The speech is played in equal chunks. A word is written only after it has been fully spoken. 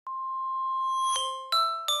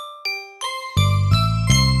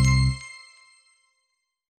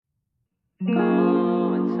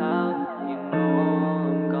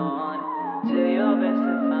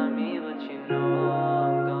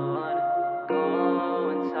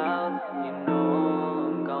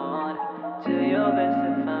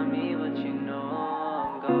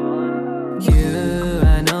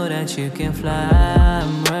that you can fly.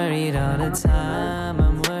 I'm worried all the time.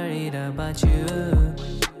 I'm worried about you.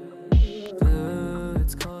 Ooh,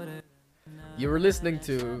 it's colder. You were listening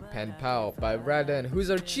to Pen Pal by Radan, who's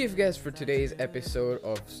our chief guest for today's episode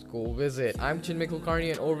of School Visit. I'm Chinmay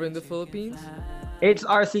Kulkarni, and over in the Philippines, It's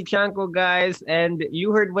RC Chanko, guys, and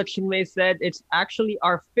you heard what Chinmay said. It's actually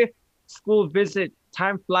our fifth school visit.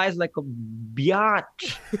 Time flies like a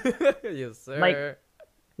biatch. yes sir.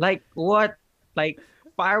 Like what? Like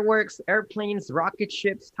fireworks, airplanes, rocket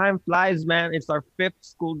ships. Time flies, man. It's our fifth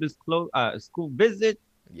school visit,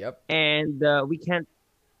 Yep. and we can't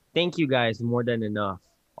thank you guys more than enough.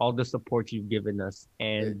 All the support you've given us,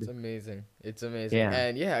 and It's amazing. It's amazing. Yeah.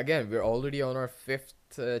 And yeah, again, we're already on our fifth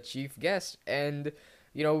chief guest. And,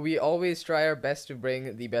 you know, we always try our best to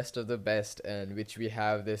bring the best of the best, and which we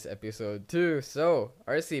have this episode too. So,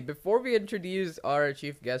 RC, before we introduce our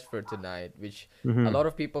chief guest for tonight, which Mhm. a lot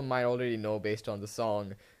of people might already know based on the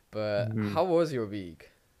song, but Mhm. how was your week?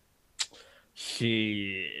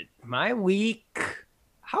 Shit. My week.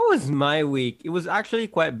 How was my week? It was actually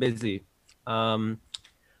quite busy.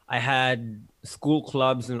 I had school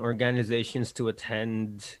clubs and organizations to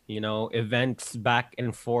attend, events back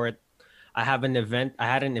and forth. I had an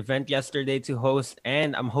event yesterday to host,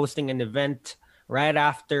 and I'm hosting an event right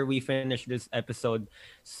after we finish this episode.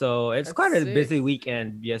 So it's That's quite a sick. busy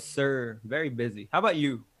weekend. Yes, sir. Very busy. How about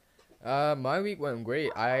you? My week went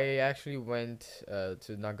great. I actually went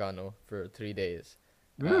to Nagano for 3 days.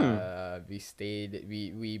 We stayed.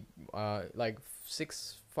 We like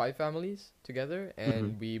five families together,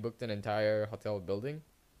 and we booked an entire hotel building.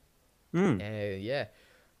 Mm. And yeah,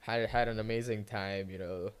 had an amazing time.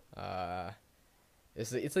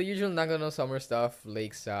 It's the usual Nagano summer stuff: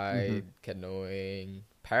 lakeside, canoeing,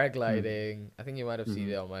 paragliding. I think you might have seen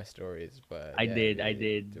it on my stories, but I yeah, did, I we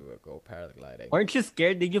did. to go paragliding. Aren't you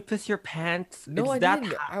scared? Did you piss your pants? No, It's I that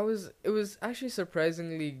didn't. It was actually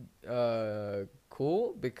surprisingly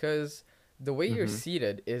cool because the way you're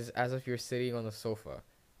seated is as if you're sitting on a sofa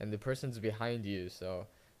and the person's behind you, so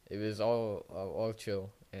it was all chill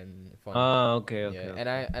and fun. Oh, okay, okay. Yeah,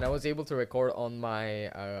 okay. and I was able to record on my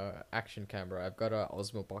action camera. I've got a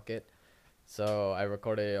Osmo Pocket, so I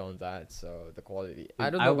recorded it on that. So the quality, I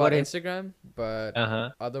don't I know about wouldn't- Instagram, but Uh-huh.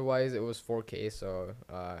 otherwise it was 4K. So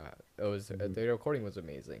it was the recording was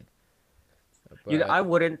amazing. I But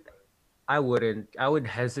wouldn't. I would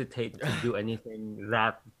hesitate to do anything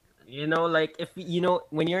that, like if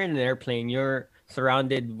when you're in an airplane, you're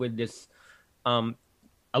surrounded with this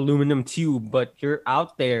aluminum tube, but you're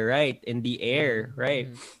out there, right, in the air, right?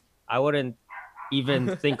 I wouldn't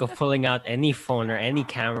even think of pulling out any phone or any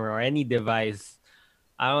camera or any device.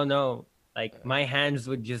 I don't know. Like my hands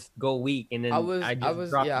would just go weak, and then I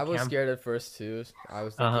just drop I the was camera. scared at first too. I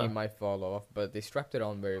was thinking Uh-huh. it might fall off, but they strapped it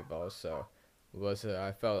on very well, so it was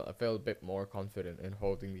I felt a bit more confident in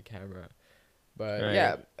holding the camera. But Right.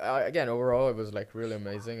 yeah, again, overall it was like really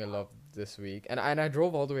amazing. I loved this week, and I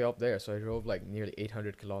drove all the way up there, so I drove like nearly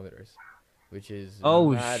 800 kilometers, which is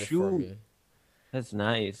Oh, mad for shoot. me. That's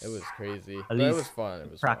nice. It was crazy, At but it least was fun.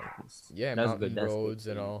 It was fun. practice. Yeah, That's mountain good. That's good. roads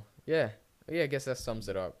and all. Yeah, yeah. I guess that sums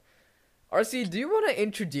it up. RC, do you want to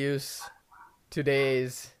introduce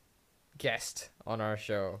today's guest on our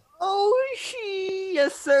show? Oh,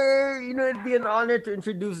 yes, sir. It'd be an honor to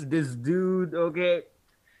introduce this dude. Okay,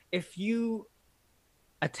 if you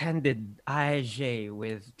attended IJ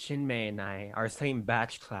with Chinmay and I, our same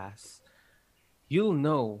batch class, you'll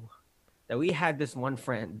know that we had this one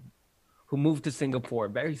friend who moved to Singapore.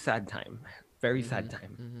 Very sad time. Very sad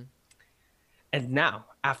time. And now,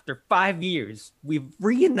 after 5 years, we've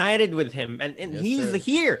reunited with him, and Yes, he's sir.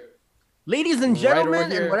 here. Ladies and Right over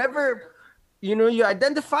gentlemen, here. and whatever you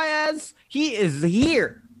identify as, he is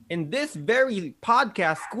here in this very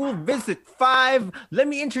podcast, School Visit 5. Let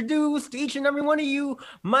me introduce to each and every one of you,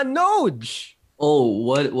 Manoj. Oh,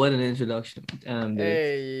 what an introduction. Dude.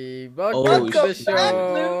 Hey, Oh, welcome to the shit.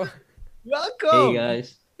 show. Welcome. Hey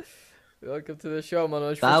guys. Welcome to the show,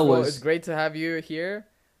 Manoj. First That of all, was- it's great to have you here.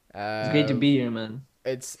 It's great to be here, man.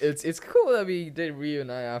 It's cool that we did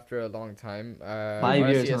reunite after a long time. 5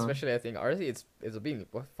 RC years, huh? especially. I think RC, it's been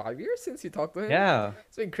what 5 years since you talked to him. Yeah.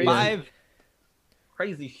 It's been crazy. 5.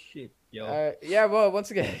 Crazy shit, yo. Yeah, well,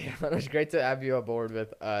 once again, Manoj, great to have you aboard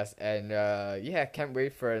with us, and yeah, can't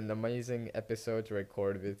wait for an amazing episode to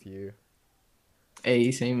record with you.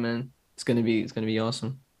 Hey, same man. It's gonna be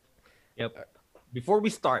awesome. Yep. Before we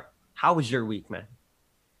start, how was your week, man?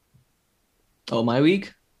 Oh, my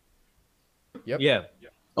week? Yep. Yeah.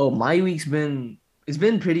 Oh, my week's been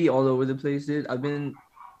pretty all over the place, dude.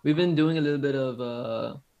 We've been doing a little bit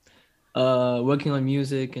of working on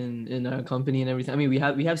music and in our company and everything. I mean, we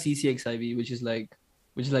have CCXIV, which is like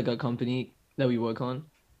which is like a company that we work on.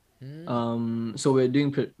 Hmm. So we're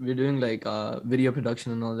doing like video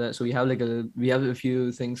production and all that. So we have a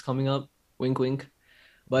few things coming up. Wink, wink.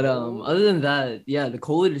 But Oh. other than that, yeah, the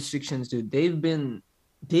COVID restrictions, dude, they've been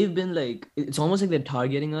like it's almost like they're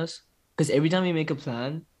targeting us because every time we make a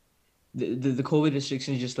plan, the COVID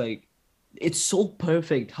restrictions just like it's so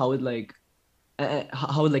perfect how it like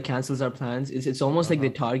how it like cancels our plans. It's almost like they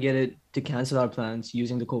Uh-huh. targeted to cancel our plans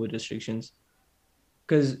using the COVID restrictions.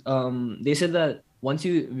 Because they said that once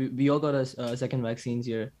we all got a second vaccines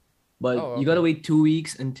here, but Oh, you gotta okay. wait 2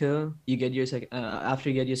 weeks until you get your second after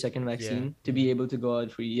you get your second Yeah. vaccine to be able to go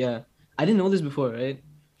out free. Yeah, I didn't know this before, right?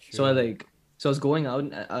 So I Sure. like so I was going out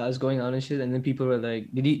I was going out and shit, and then people were like,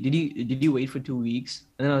 did you wait for 2 weeks?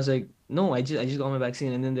 And then I was like, no, I just got my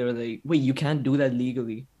vaccine, and then they were like, wait, you can't do that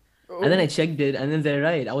legally. And then I Oh. checked it, and then they're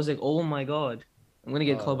right. I was like, oh my god, I'm gonna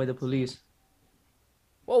get called Oh. by the police.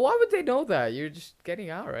 Well, why would they know that? You're just getting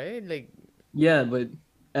out, right? Like, Yeah, but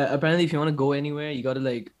apparently, if you want to go anywhere, you gotta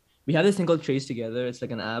like we have this thing called Trace Together. It's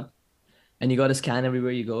like an app, and you gotta scan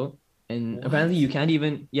everywhere you go. And apparently, you what? can't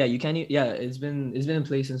even you can't yeah. It's been in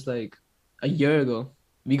place since like a year ago.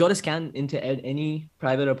 We gotta scan into any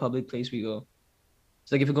private or public place we go.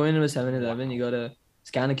 So like if you're going into a 7-Eleven, you Wow. gotta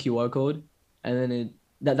scan a QR code, and then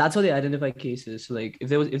that's how they identify cases. So like if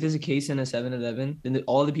there's a case in a 7-Eleven, then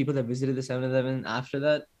all the people that visited the 7-Eleven after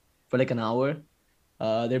that for like an hour,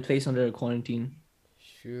 they're placed under quarantine.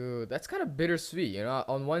 Shoot, that's kind of bittersweet, you know.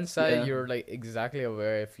 On one side, Yeah. you're like exactly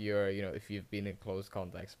aware if you're, if you've been in close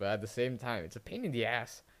contacts, but at the same time, it's a pain in the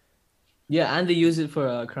ass. Yeah, and they use it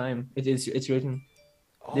for crime. It's written.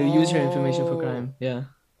 They use your information for Oh, crime. Yeah.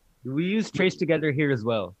 We use Trace Together here as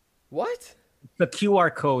well. what? The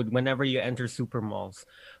QR code whenever you enter super malls.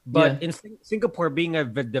 But Yeah. in Singapore, being a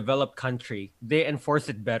developed country, they enforce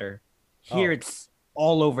it better. Here, Oh, it's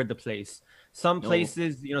all over the place. Some No.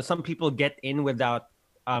 places, some people get in without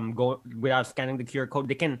without scanning the QR code.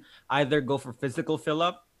 They can either go for physical fill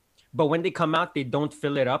up, but when they come out, they don't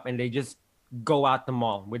fill it up and they just go out the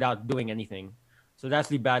mall without doing anything. So that's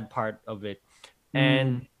the bad part of it.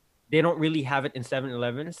 And Mm. they don't really have it in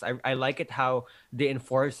 7-Elevens. I like it how they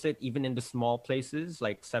enforce it even in the small places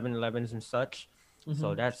like 7-Elevens and such. So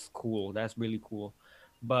Mm-hmm. that's cool. That's really cool.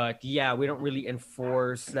 But yeah, we don't really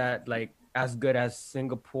enforce that like as good as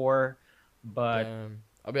Singapore. But damn.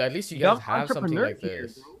 I mean, at least you guys young have something entrepreneurs like here,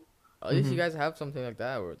 this. bro. At least you Mm-hmm. guys have something like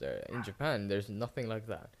that over there. In Japan, there's nothing like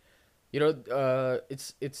that. You know,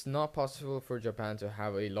 it's not possible for Japan to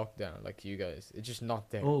have a lockdown like you guys. It's just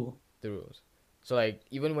not there, Oh. the rules. So like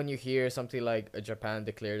even when you hear something like Japan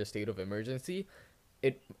declared a state of emergency,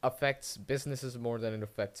 it affects businesses more than it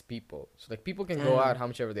affects people. So like people can go out Damn. how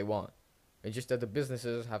much ever they want. It's just that the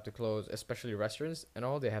businesses have to close, especially restaurants and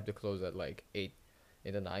all. They have to close at like 8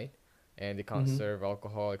 in the night, and they can't Mm-hmm. serve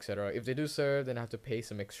alcohol, etc. If they do serve, then have to pay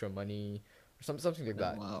some extra money or something like Oh,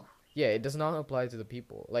 that. wow. Yeah, it does not apply to the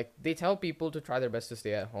people. Like they tell people to try their best to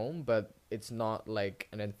stay at home, but it's not like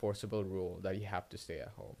an enforceable rule that you have to stay at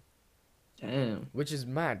home, Damn. which is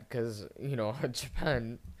mad because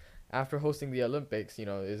Japan, after hosting the Olympics,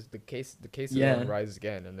 is the cases on Yeah. rise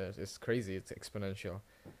again, and it's crazy. It's exponential.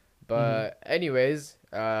 Mm-hmm. But anyways,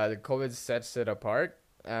 the COVID sets it apart.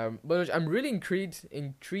 But I'm really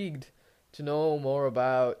intrigued to know more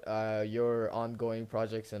about your ongoing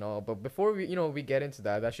projects and all. But before we get into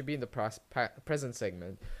that, that should be in the present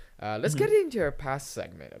segment. Let's Mm-hmm. get into our past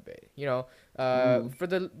segment a bit. Ooh. For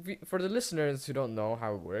the listeners who don't know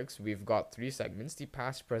how it works, we've got three segments: the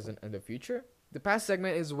past, present, and the future. The past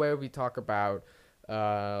segment is where we talk about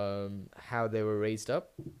how they were raised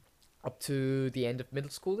up to the end of middle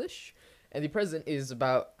schoolish. And the present is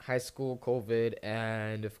about high school, COVID,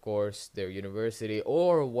 and of course their university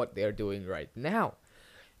or what they're doing right now.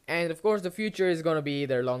 And of course, the future is gonna be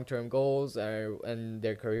their long-term goals and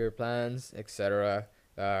their career plans, etc.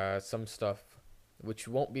 Some stuff which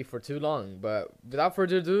won't be for too long. But without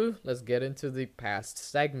further ado, let's get into the past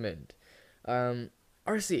segment.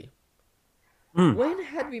 RC, Mm. when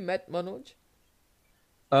had we met, Manoj?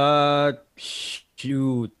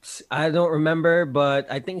 Shoot. I don't remember, but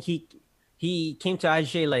I think he came to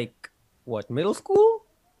IJ like what, middle school?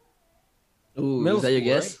 Ooh, Middle is that your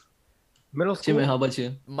school, guess? Middle Jimmy, school how about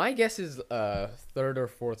you? My guess is third or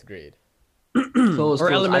fourth grade. Close, or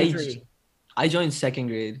close. elementary. I joined second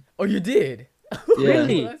grade. Oh, you did? Yeah.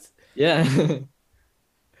 Really? That's, Yeah.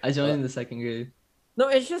 I joined uh, in the second grade. No,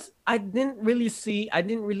 it's just I didn't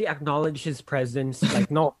really acknowledge his presence. Like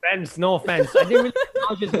no offense, no offense. I didn't really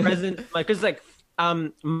acknowledge his presence. Like, cause like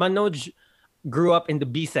Manoj grew up in the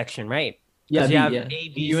B section, right? Yeah, Because B, you have yeah. A,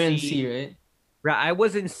 B, UNC, C. right? Right, I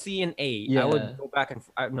was in C and A. I would Yeah. go back and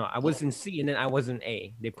no, I was in C and then I was in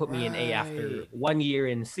A. They put me in A after Right. 1 year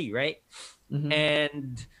in C, right? Mm-hmm.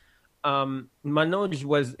 And Manoj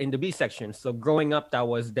was in the B section. So growing up, that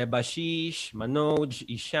was Debashish, Manoj,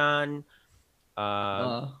 Ishan. Uh,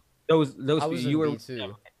 Uh, those I few. was You in were B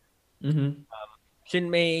too. mm-hmm.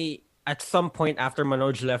 Chinmay. At some point after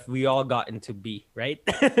Manoj left, we all got into B, right?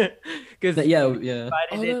 Because Yeah, yeah. Oh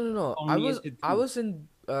divided no it no no! only into I two. was in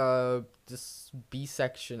this B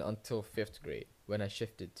section until fifth grade when I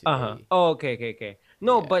shifted to Uh-huh. A. Oh, okay.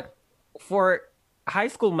 No, Yeah. but for high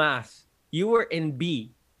school math, you were in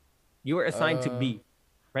B. You were assigned to Uh, B,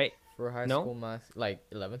 right? for high No? school math, like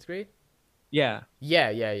 11th grade. Yeah. Yeah.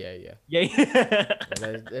 Yeah.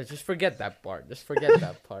 Just forget that part. Just forget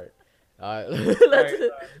that part. Let's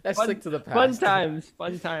Alright, let's fun, stick to the fun past. times.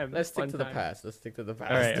 Fun times. Let's stick fun to the times. past. Let's stick to the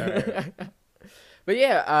past. Alright. But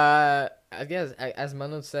yeah, I guess as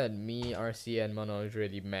Manoj said, me, RC, and Manoj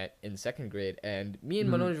really met in second grade, and me and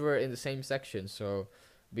Mhm. Manoj were in the same section, so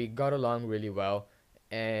we got along really well.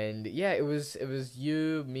 And yeah, it was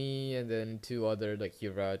you, me, and then two other like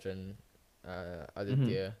Yuvraj and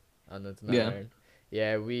Aditya, Anant Yeah. Narayan.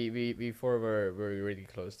 Yeah, we four were really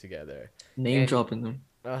close together. Name And- dropping them.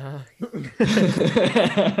 Uh-huh.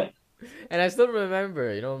 And I still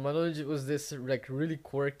remember, Manoj was this like really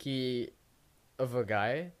quirky of a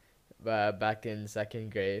guy, back in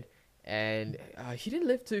second grade, and he didn't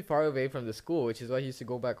live too far away from the school, which is why he used to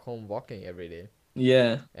go back home walking every day.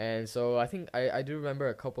 Yeah. And so I think I do remember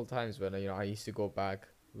a couple times when I used to go back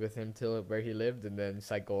with him till where he lived and then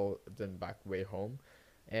cycle then back way home.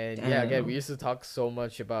 And yeah, again, we Damn. used to talk so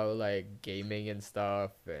much about like gaming and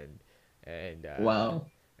stuff, and Wow.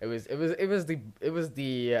 it was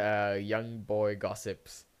the young boy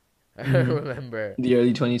gossips. I Mhm. remember. The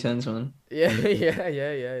early 2010s one. Yeah,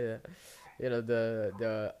 yeah.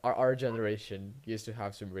 Our generation used to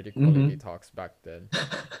have some really quality talks back then.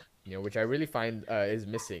 Which I really find is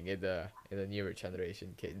missing in the newer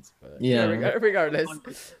generation kids. But Yeah. regardless,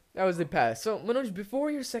 that was the past. So Manoj, before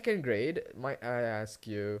your second grade, might I ask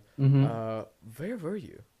you, Mhm. where were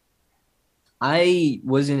you? I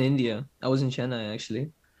was in India. I was in Chennai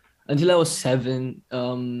actually. Until I was 7.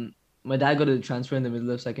 My dad got a transfer in the middle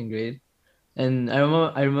of second grade. And I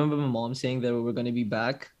remember my mom saying that we're gonna be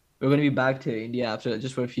back. We're gonna be back to India after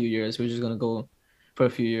just for a few years. We're just gonna go for a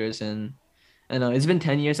few years, and it's been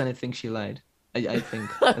 10 years, and I think she lied. I think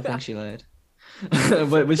she lied.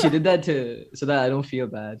 but she did that so that I don't feel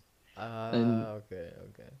bad. And Okay.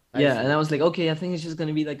 yeah, and see. I was like, okay, I think it's just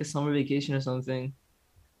gonna be like a summer vacation or something.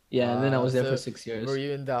 Yeah, and then I was there for So 6 years. were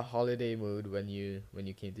you in that holiday mood when you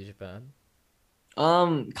came to Japan?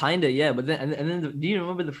 Kinda, yeah. But then and then do you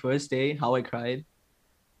remember the first day how I cried?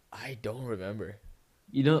 I don't remember.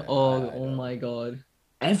 You know, I oh don't. my God.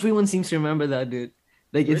 Everyone seems to remember that, dude.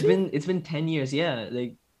 Like Really? it's been 10 years, yeah.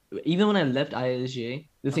 Like even when I left ISJ,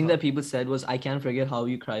 the thing Uh-huh. that people said was I can't forget how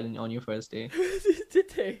you cried on your first day. Did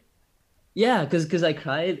they? Yeah, because I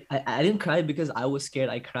cried. I didn't cry because I was scared.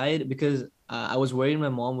 I cried because I was worried my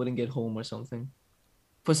mom wouldn't get home or something.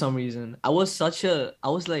 For some reason. I was such a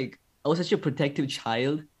protective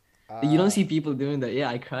child. You don't see people doing that. Yeah,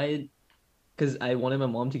 I cried because I wanted my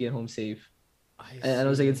mom to get home safe. I And I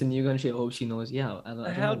was like, it's a see. new country. I hope she knows. Yeah, I The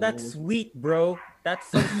don't hell, know. that's sweet, bro. That's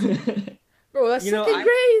so Bro, that's You know, second I-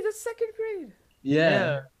 grade. That's second grade.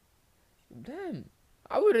 Yeah. Damn.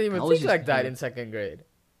 I wouldn't even I was think just like that scared. in second grade.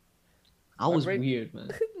 I My was brain- weird, man.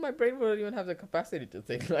 My brain wouldn't even have the capacity to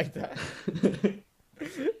think like that.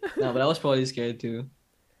 No, but I was probably scared too.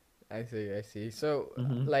 I see. So,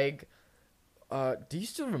 Mhm. like, do you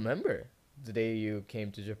still remember the day you came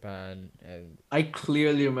to Japan and I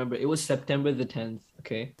clearly remember it was September the 10th.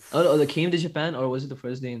 Okay. Oh, no, they came to Japan, or was it the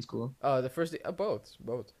first day in school? the first day? Both.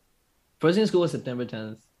 First day in school was September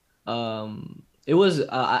 10th. It was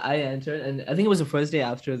I entered, and I think it was the first day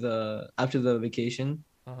after the vacation,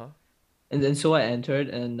 Uh-huh. and then so I entered,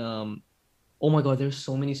 and oh my God, there's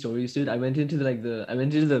so many stories, dude. I went into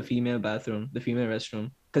the female bathroom, the female restroom,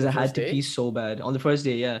 because I First had to day? pee so bad on the first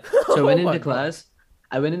day. Yeah. So I Oh went my into God. class.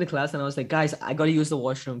 I went into class and I was like, guys, I gotta use the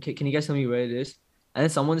washroom. Can you guys tell me where it is? And then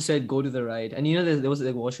someone said, go to the right. And you know, there was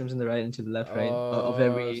like washrooms in the right and to the left, right? Of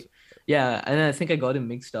every. Yeah. And then I think I got it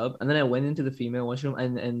mixed up. And then I went into the female washroom,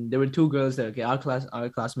 and there were two girls there, okay, our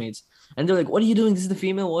classmates. And they're like, what are you doing? This is the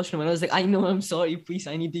female washroom. And I was like, I know, I'm sorry. Please,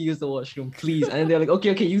 I need to use the washroom, please. And they're like,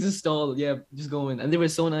 okay, use the stall. Yeah, just go in. And they were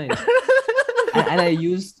so nice. And I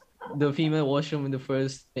used the female washroom on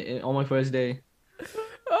my first day.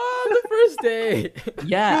 Oh, the first day.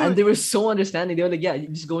 Yeah, and they were so understanding. They were like, "Yeah, you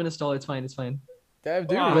just go in a stall. It's fine. It's fine." Damn,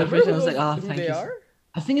 do you Wow. remember First I was like, who thank they you. are?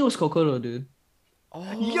 I think it was Kokoro, dude.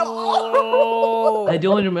 Oh. I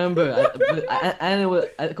don't remember. And it was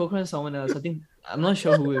Coco and someone else. I think I'm not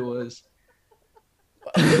sure who it was.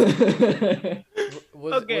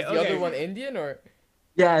 Was Okay, the other okay. one Indian or?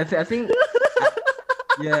 Yeah, I think.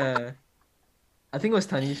 Yeah, I think it was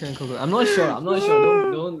Tanisha and Coco. I'm not sure.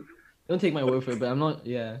 Don't take my word for it. But I'm not.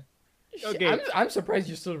 Yeah. Okay. I'm surprised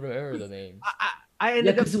you still remember the names. I Yeah,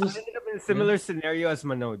 ended up 'cause it was. I ended up in a similar scenario as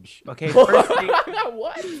Manoj. Okay, first day.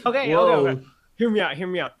 What? Okay, Whoa. okay. Hear me out. Hear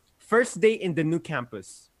me out. First day in the new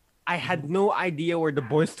campus. I had no idea where the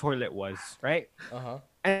boys' toilet was. Right. Uh-huh.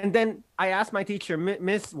 And then I asked my teacher,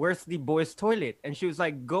 Miss, where's the boys' toilet? And she was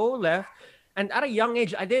like, go left. And at a young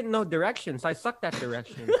age, I didn't know directions. I sucked at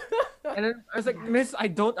directions. And then I was like, Miss, I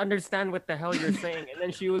don't understand what the hell you're saying. And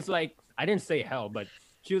then she was like, I didn't say hell, but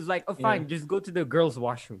she was like, oh, fine, just go to the girls'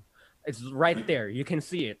 washroom. It's right there. You can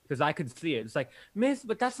see it because I could see it. It's like, Miss,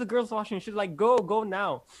 but that's the girls' washroom. She's like, go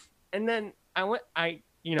now. And then I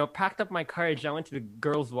packed up my courage. I went to the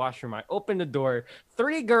girls' washroom. I opened the door.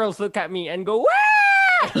 3 girls look at me and go, "Wah!"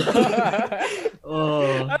 Oh.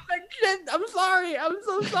 I was like, shit, I'm sorry. I'm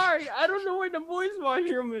so sorry. I don't know where the boys'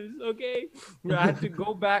 washroom is, okay? I had to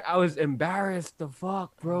go back. I was embarrassed the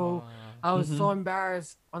fuck, bro. I was so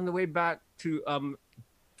embarrassed on the way back to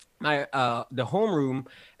my the homeroom,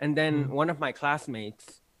 and then one of my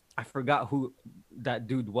classmates, I forgot who that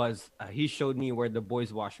dude was. He showed me where the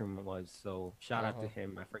boys' washroom was. So shout out to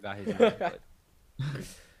him. I forgot his name. But...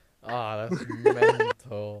 That's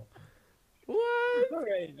mental. What?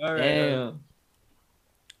 all right. Damn.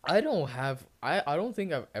 I don't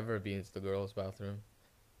think I've ever been to the girls' bathroom.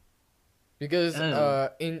 Because Oh.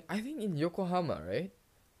 I think in Yokohama, right?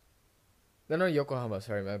 No, not Yokohama,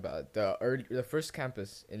 sorry, my bad. The first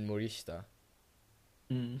campus in Morishita.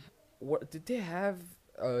 Mm. What did they have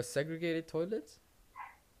segregated toilets?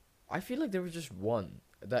 I feel like there was just one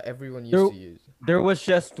that everyone used There- to use, There was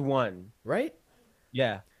just one. right?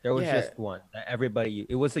 Yeah, there was Yeah. just one. That everybody.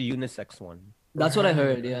 It was a unisex one. That's what I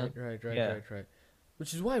heard. Right, Yeah. Right.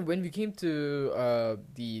 Which is why when we came to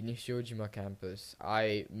the Nishiojima campus,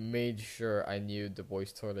 I made sure I knew the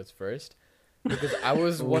boys' toilets first. Because I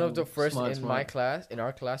was one of the Ooh, first smart, in my smart. class, in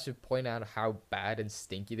our class, to point out how bad and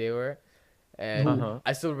stinky they were. And Uh-huh.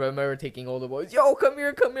 I still remember taking all the boys, yo, come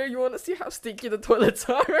here, you want to see how stinky the toilets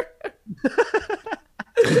are?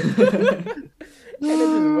 And it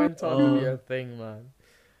just went on to be a thing, man.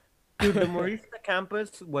 Dude, the Morista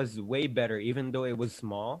campus was way better, even though it was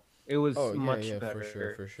small. It was Oh, much yeah, better.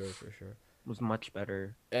 for sure. It was much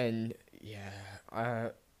better. And yeah,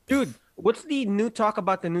 Dude, what's the new talk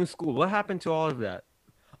about the new school? What happened to all of that?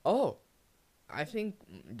 oh, I think,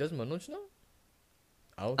 does Manoj know?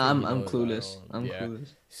 I don't think I'm he I'm knows at clueless. all. I'm Yeah.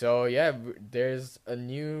 clueless. So yeah, there's a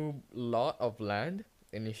new lot of land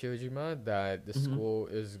in Nishiojima that the school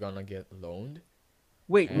is gonna get loaned.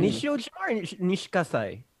 Wait, And- Nishiojima or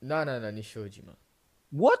Nishikasai? No, Nishiojima.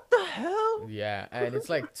 What the hell? Yeah, and it's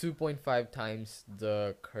like 2.5 times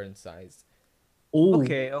the current size. Oh.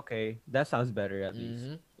 Okay. That sounds better at least.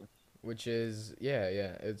 Mm-hmm. Which is yeah,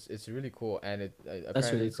 it's really cool, and it apparently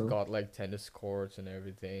That's really it's cool. got like tennis courts and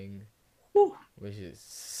everything, Whew. which is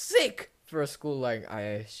sick for a school like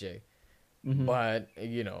ISJ. Mhm. But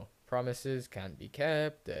promises can't be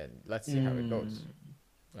kept, and let's see how it goes.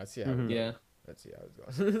 Let's see how it goes. Yeah. Let's see how it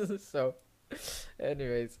goes. So,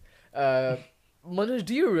 anyways, Manoj,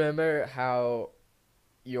 do you remember how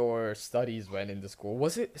your studies went in the school?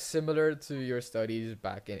 Was it similar to your studies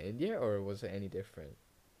back in India, or was it any different?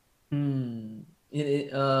 I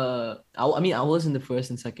mean, I was in the first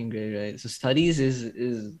and second grade, right? So studies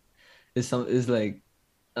is like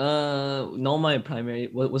not my primary.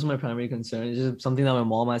 What wasn't my primary concern? It's just something that my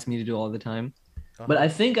mom asked me to do all the time. But I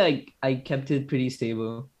think I kept it pretty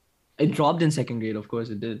stable. It dropped in second grade, of course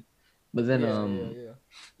it did. But then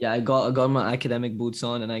yeah, I got my academic boots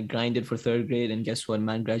on and I grinded for third grade, and guess what?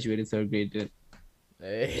 Man graduated third grade, dude. So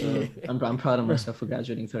Hey. I'm proud of myself for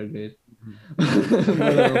graduating third grade.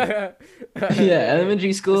 But, yeah,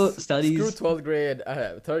 elementary school Screw studies. 12th grade.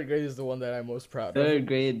 Third grade is the one that I'm most proud of. Third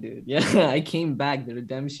grade, dude. Yeah, I came back, the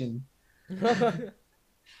redemption. But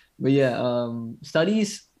yeah,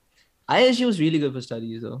 studies. ISG was really good for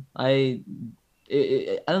studies though. I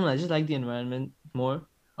don't know. I just like the environment more,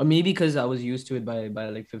 or maybe because I was used to it by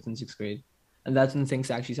like fifth and sixth grade, and that's when things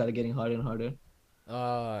actually started getting harder and harder.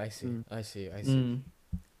 I see. I see. Mm.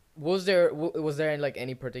 Was there like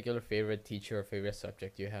any particular favorite teacher or favorite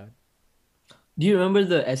subject you had? Do you remember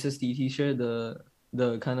the SST teacher,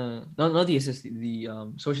 the kind of not the SST, the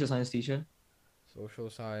social science teacher, Social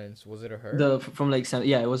science. Was it a her? from like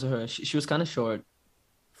yeah, it was her. She was kind of short.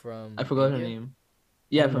 From I forgot her India? name.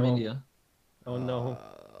 Yeah, Oh, from no. India. Oh no.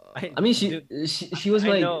 I mean, she was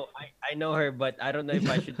like, I know her, but I don't know if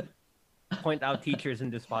I should point out teachers in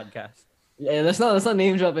this podcast. yeah, let's not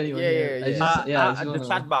name drop anyone. Yeah, here. yeah, I yeah. just, yeah, I just The wanna-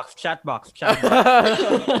 chat box. Chat box.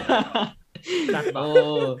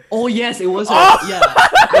 Oh yes, it was her. Yeah,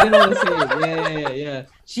 I didn't want to say it. Yeah.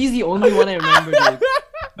 She's the only one I remember, dude.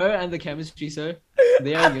 Her and the chemistry sir.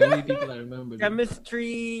 They are the only people I remember. Dude.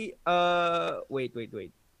 Chemistry.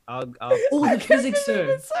 Wait. I'll. Oh, the physics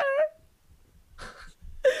sir.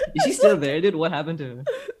 Is she still there, dude? What happened to her?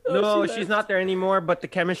 No, she she's not there anymore. But the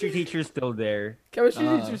chemistry teacher's still there. Chemistry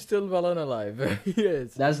Ah. teacher's still well and alive.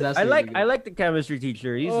 Yes. That's. I like the chemistry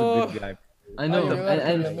teacher. He's a good guy. I know, Oh,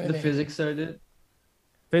 and yeah. the physics sir did.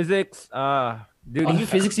 Physics. Dude, Oh, the he's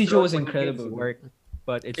physics teacher was when he gives incredible. Work,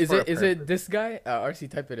 but it's Is for a it this guy?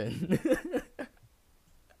 RC, type it in.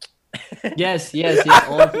 Yes.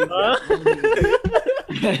 All people.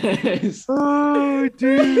 Yes. Oh,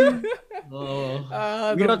 dude.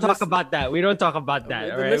 Oh. We don't talk about that. We don't talk about that.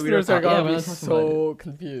 The All right. We don't listeners are talk. yeah, gonna we're be not talking so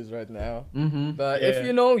confused right now. Mm-hmm. But Yeah. if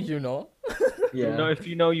you know, you know. Yeah. You know, if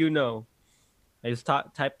you know, you know. I just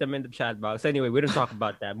type them in the chat box. Anyway, we don't talk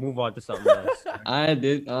about that. Move on to something else. I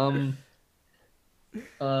did.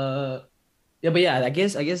 Yeah, but yeah, I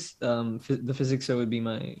guess the physics sir would be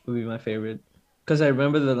my favorite because I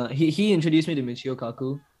remember he introduced me to Michio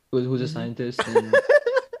Kaku, who's a scientist and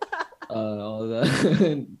all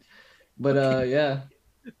that. But yeah,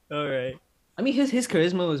 All right. I mean his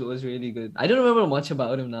charisma was really good. I don't remember much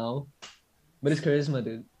about him now, but his charisma,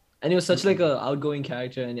 dude. And he was such like a outgoing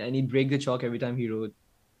character, and he'd break the chalk every time he wrote.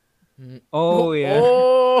 Oh yeah.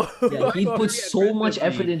 Oh. Yeah, he'd put so much aggressively.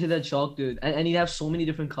 effort into that chalk, dude, and he'd have so many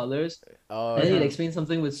different colors. Oh, And then he'd yeah. explain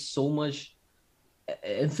something with so much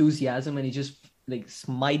enthusiasm, and he just like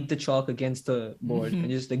smite the chalk against the board and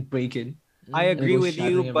just like break it. I And it agree goes with you,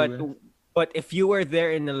 shattering but everywhere. if you were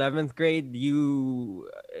there in 11th grade,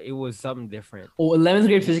 it was something different. Oh, 11th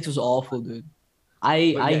grade physics was awful, dude.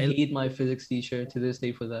 I But yeah, hate my physics teacher to this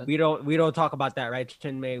day for that. We don't talk about that, right,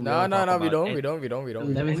 Chinmay? No, talk we about don't. any- We don't.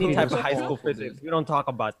 Eleventh Any grade type was of high school awful, physics. dude. We don't talk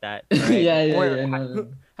about that. Yeah, right? yeah, Or- yeah.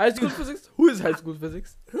 No. High school physics? Who is high school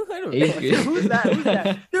physics? I don't Eighth know. grade. Who's that? Who's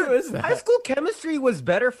that? Who is High that? school chemistry was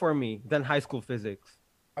better for me than high school physics.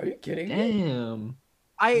 Are you kidding me? Damn.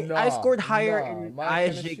 I Nah, scored higher nah, in my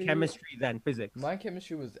ISJ chemistry than physics. My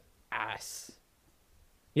chemistry was ass.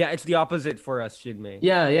 Yeah, it's the opposite for us, Chinmay.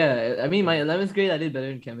 Yeah. I mean, my 11th grade I did better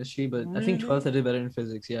in chemistry, but I think Really? 12th I did better in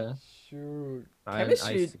physics. Yeah. Shoot. I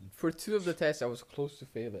Chemistry, see. for 2 of the tests, I was close to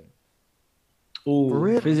failing. Oh,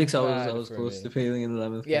 real? physics I Bad was for close me. to failing in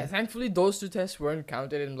 11th. Yeah, grade. thankfully those 2 tests weren't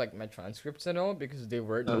counted in like my transcripts and all because they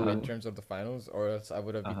were the Uh-huh. midterms of the finals, or else I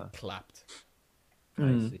would have been Uh-huh. clapped. I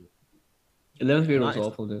Mm. see. 11th grade was Nice.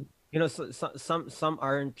 awful, dude. You know, some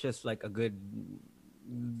aren't just like a good.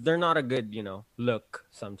 They're not a good, look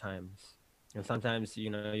sometimes. And sometimes,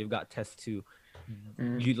 you've got tests too.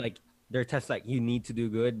 You like there are tests like you need to do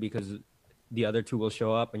good because the other 2 will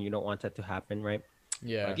show up, and you don't want that to happen, right?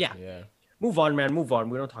 Yeah. Yeah. Yeah. Move on, man. Move on.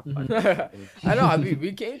 We don't talk about I know. I mean,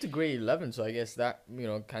 we came to grade 11, so I guess that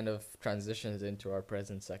kind of transitions into our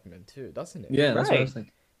present segment too, doesn't it? Yeah, that's what I was Right.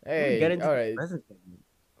 thinking. Hey. Get into all the right. present segment.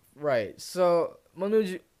 Right. So,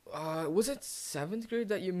 Manoj, was it 7th grade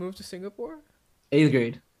that you moved to Singapore? 8th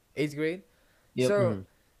grade. 8th grade. Yep.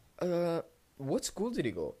 So, what school did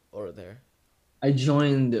you go over there? I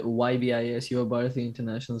joined YBIS, Yuva Bharati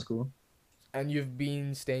International School. And you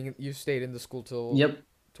stayed in the school till Yep,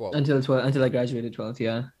 12. until I graduated 12th.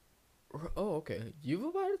 Yeah, Oh, okay.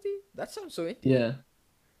 Yuva Bharati? That sounds so Indian.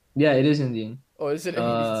 yeah, it is Indian. Oh, is it?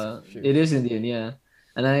 Shoot. It is Indian. Yeah,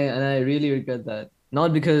 and I really regret that.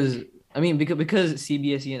 Not because because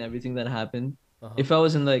CBSE and everything that happened. Uh-huh. If I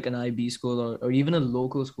was in like an IB school or even a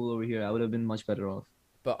local school over here, I would have been much better off.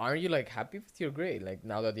 But aren't you like happy with your grade? Like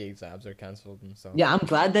now that the exams are cancelled and stuff. Yeah, I'm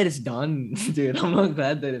glad that it's done, dude. I'm not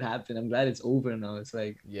glad that it happened. I'm glad it's over now. It's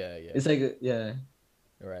like Yeah. yeah.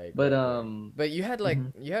 Right. But right. But you had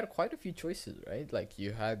mhm. you had quite a few choices, right? Like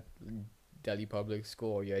you had Delhi Public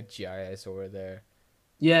School, you had GIS over there.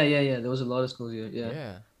 Yeah. There was a lot of schools here.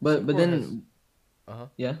 Yeah. But Singapore then Uh-huh.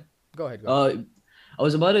 yeah. Go ahead. I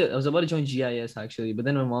was about to join GIS actually, but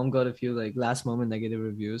then my mom got a few like last moment negative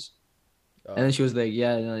reviews, Oh. and then she was like,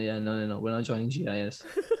 no, we're not joining GIS.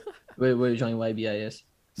 we're joining YBIS.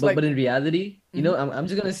 It's But like- in reality, I'm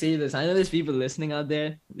just gonna say this. I know there's people listening out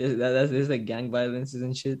there. There's like gang violences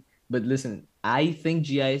and shit. But listen, I think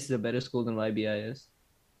GIS is a better school than YBIS.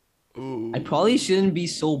 I probably shouldn't be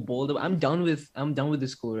so bold. I'm done with the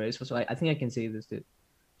school, right? So I think I can say this, dude.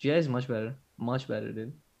 GIS is much better,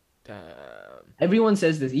 dude. Damn. Everyone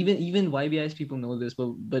says this. Even YBIS people know this,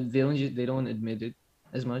 but they don't admit it.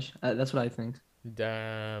 as much. That's what I think.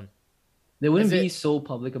 Damn. They wouldn't Is be it- so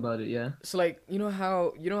public about it. Yeah. So like you know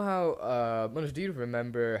how Manoj, do you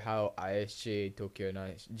remember how ISJ Tokyo and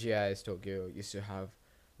GIS Tokyo used to have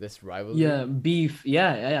this rivalry? Yeah. Beef.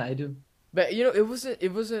 Yeah. I do. But it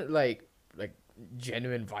wasn't like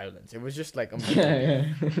genuine violence. It was just like a Yeah.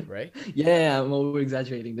 right? Yeah. I'm over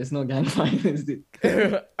exaggerating. There's no gang violence, dude.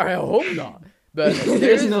 I hope not. But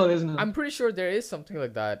There's no. I'm pretty sure there is something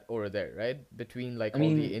like that over there, right? Between like I all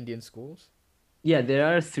mean, the Indian schools. Yeah, there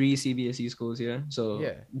are 3 CBSE schools here, so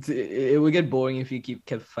Yeah. it would get boring if you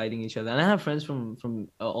kept fighting each other. And I have friends from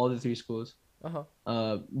all the 3 schools.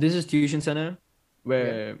 This is tuition center,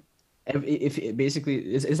 where if basically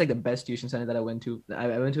it's like the best tuition center that I went to. I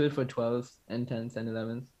went to it for 12th and 10th and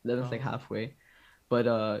 11th. 11th like halfway, but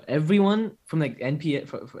everyone from like NPS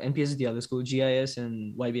for NPS is the other school, GIS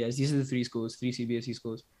and YBS. These are the 3 schools, 3 CBSE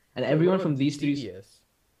schools, and everyone from these 3. DBS?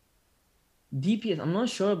 DPS, I'm not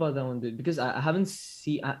sure about that one, dude, because I haven't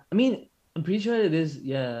seen. I mean, I'm pretty sure it is,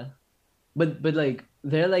 yeah, but like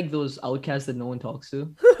they're like those outcasts that no one talks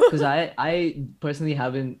to. Because I personally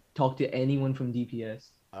haven't talked to anyone from DPS.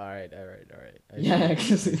 All right. Yeah,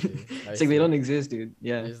 because I it's see. like they don't exist, dude.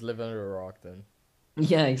 You Yeah, just live under a rock then.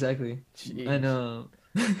 yeah, exactly. I Jeez. know.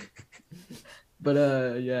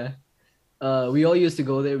 But yeah, we all used to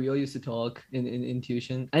go there. We all used to talk in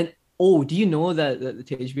tuition. And oh, do you know that the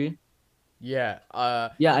Tejbir? Yeah.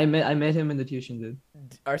 Yeah, I met him in the tuition, dude.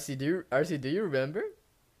 RC, do you remember?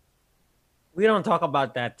 We don't talk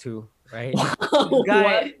about that too, right? What?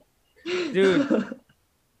 Guy, dude,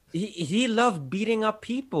 he loved beating up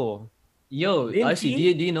people. Yo, Didn't actually,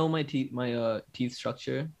 he? do you know my teeth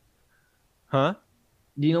structure? Huh?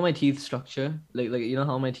 Do you know my teeth structure? Like you know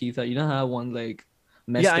how my teeth are. You know how one like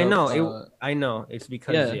messed Yeah, I up, know. I know. It's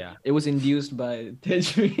because yeah. it was induced by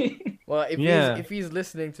Tejri. Well, Yeah. if he's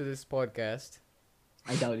listening to this podcast,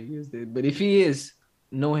 I doubt he used it, but if he is,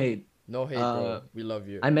 no hate. no hate, bro. We love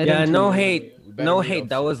you. I met Yeah, him. no through- hate. We better No meet hate. up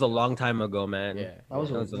That soon. was a long time ago, man. Yeah. That was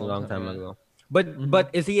That was a long time yeah. ago. But Mhm. but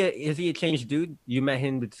is he a changed dude? You met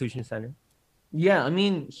him at the tuition center. Yeah, I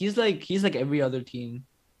mean, he's like every other teen.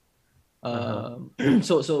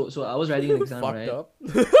 So I was writing an exam, Fucked right? up.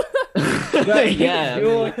 Yeah.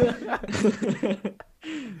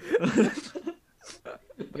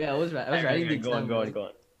 Yeah, I was writing the exam. right? on.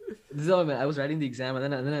 This is all, man. I was writing the exam, and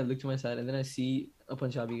then I look to my side, and then I see a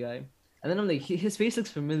Punjabi guy, and then I'm like, his face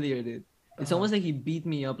looks familiar, dude. It's almost like he beat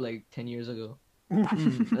me up like 10 years ago. And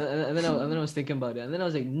then I was thinking about it, and then I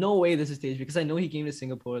was like, no way, this is Tej, because I know he came to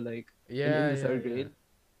Singapore like Yeah. in the third grade.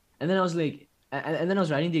 And then I was like, and then I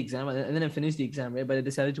was writing the exam, and then I finished the exam, right? But I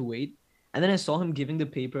decided to wait, and then I saw him giving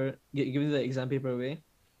giving the exam paper away,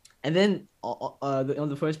 and then on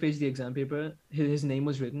the first page of the exam paper, his name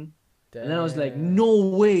was written. And then I was like, Damn. no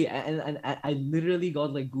way. And I literally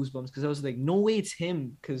got like goosebumps because I was like, no way, it's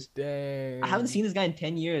him. Because Dang. I haven't seen this guy in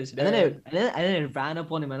 10 years. Damn. And then I ran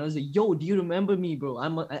up on him and I was like, yo, do you remember me, bro?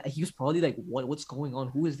 He was probably like, what's going on?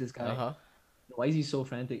 Who is this guy? Uh-huh. Why is he so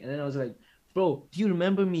frantic? And then I was like, bro, do you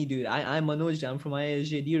remember me, dude? I'm Manoj. I'm from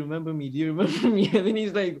ISJ. Do you remember me? Do you remember me? And then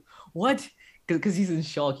he's like, what? Because he's in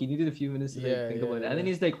shock. He needed a few minutes to think about it. And then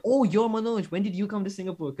he's like, oh, you're Manoj. When did you come to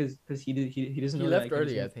Singapore? Because he doesn't He know that I left came to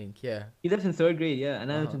early, I Singapore. think. Yeah. He left in 3rd grade, yeah, and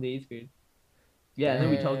I left Uh-huh. in the 8th grade. Yeah, and then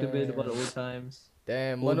we talked a bit about Damn. old times.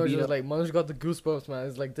 Damn. Old Manoj beat was up. like, Manoj got the goosebumps, man.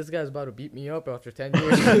 It's like, this guy's about to beat me up after 10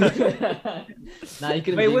 years. Nah, he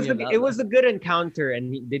couldn't. Wait, beat me up that it was much. a good encounter,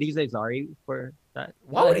 and did he say sorry for that?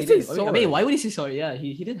 Why Nah, would he say didn't. sorry? I mean, why would he say sorry? Yeah,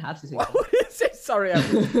 he didn't have to say Why sorry. would he say sorry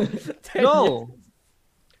after 10 years?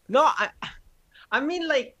 No, I mean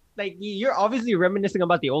like you're obviously reminiscing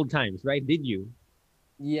about the old times, right? Did you?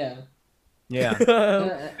 Yeah. Yeah.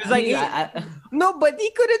 It's like, I No, but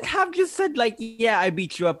he couldn't have just said like, "Yeah, I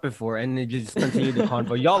beat you up before," and then just continued the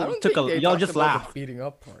convo. I Y'all don't think they y'all talked just about the laughed. beating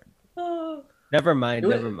up part. Never mind, It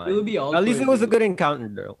would- never it mind. would be At least awkward, it was a dude. good encounter,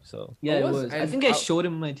 though. So yeah, it What was- was. I and think I I- showed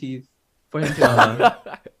him my teeth for him to.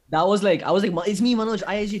 That was like, I was like, it's me, Manoj.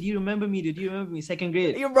 ISG, do you remember me? Dude, do you remember me? 2nd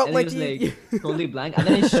grade. You broke And my he was teeth. like totally blank. And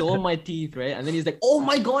then I show him my teeth, right? And then he's like, oh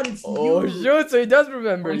my god, it's Oh, you. shoot. So he does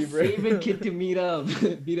remember My you, bro. favorite kid to meet up.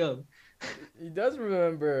 Beat up. He does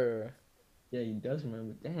remember. Yeah, he does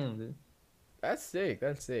remember. Damn, dude. That's sick.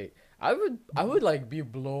 That's sick. I would like be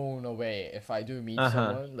blown away if I do meet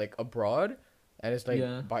someone like abroad, and it's like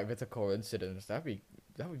Yeah. with a coincidence. That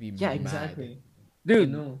would be Yeah, mad. exactly.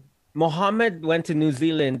 dude, No. Mohammed went to New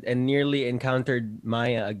Zealand and nearly encountered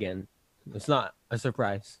Maya again. It's not a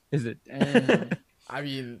surprise, is it? Damn. I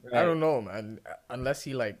mean, I Right. don't know, man. Unless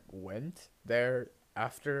he like went there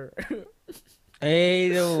after. Hey,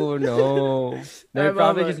 no, no. They Hey, probably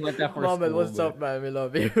Mohammed, just went there for Mohammed, school. what's up, man? We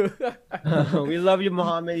love you. We love you,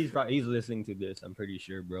 Mohammed. He's listening to this. I'm pretty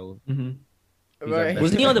sure, bro. Hmm. He's our Right. best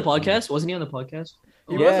Wasn't he on the friend. podcast? Wasn't he on the podcast?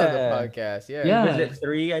 He Oh, was on the Yeah. podcast. Yeah. Yeah. Was it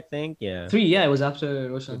 3? I think. Yeah. 3, yeah, it was after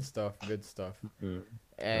Roshan. Good stuff. Good stuff. Mm.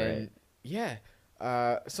 And yeah.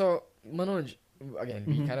 So Manoj, again,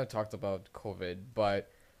 we Mhm. kind of talked about COVID, but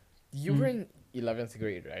you were in 11th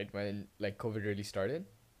grade, right? When like COVID really started.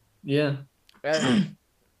 Yeah. And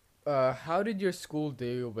how did your school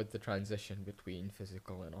deal with the transition between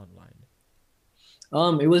physical and online?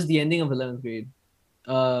 It was the ending of 11th grade.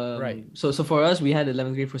 Right. So for us, we had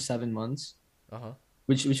 11th grade for 7 months, Uh-huh.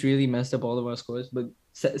 which really messed up all of our scores. But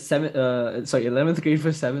 11th grade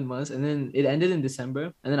for 7 months, and then it ended in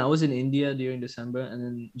December, and then I was in India during December, and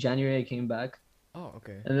then January I came back, Oh,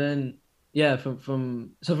 okay. and then yeah,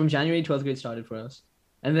 from January 12th grade started for us,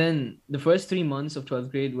 and then the first 3 months of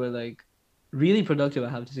 12th grade were like really productive. I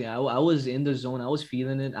have to say, I was in the zone. I was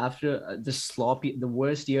feeling it after the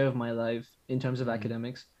worst year of my life in terms of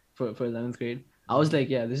academics for 11th grade. I was like,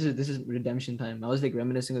 yeah, this is redemption time. I was like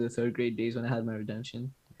reminiscing of the third grade days when I had my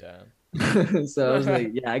redemption. Damn. So I was like,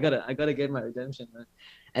 yeah, I gotta get my redemption, man.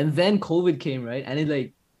 And then COVID came, right? And it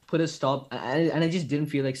like put a stop, and I just didn't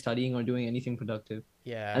feel like studying or doing anything productive.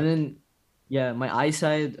 Yeah. And then, yeah, my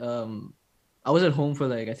eyesight. I was at home for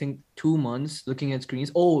like I think 2 months looking at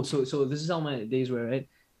screens. Oh, so this is how my days were, right?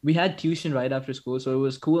 We had tuition right after school, so it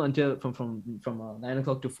was cool until from 9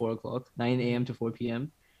 o'clock to 4 o'clock, 9 a.m. to 4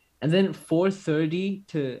 p.m. And then 4:30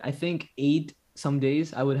 to I think 8 some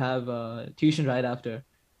days I would have tuition right after.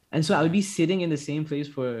 And so I would be sitting in the same place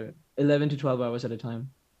for 11 to 12 hours at a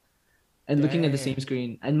time and looking at the same Dang.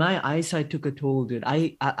 screen. And my eyesight took a toll, dude.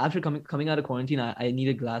 After coming out of quarantine, I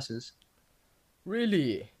needed glasses.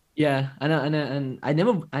 Really? Yeah, and I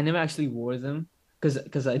never actually wore them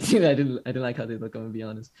because I didn't like how they look. I'm gonna be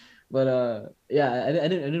honest, but yeah, I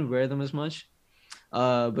didn't wear them as much.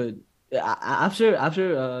 But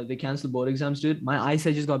after they canceled board exams, dude, my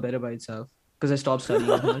eyesight just got better by itself because I stopped studying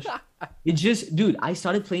as much. It just, dude, I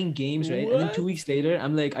started playing games, right? And then 2 weeks later,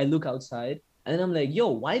 I'm like, I look outside, and then I'm like, yo,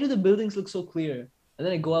 why do the buildings look so clear? And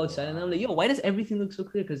then I go outside, and I'm like, yo, why does everything look so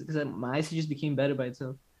clear? Because my eyesight just became better by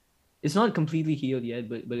itself. It's not completely healed yet,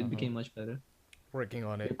 but it became much better. Working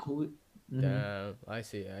on Yeah, it. cool. Mhm. Damn. I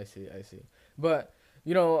see. But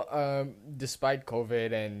despite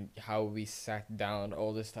COVID and how we sat down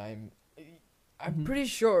all this time, I'm pretty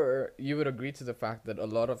sure you would agree to the fact that a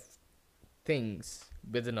lot of things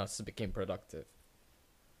within us became productive.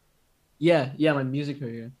 Yeah, my music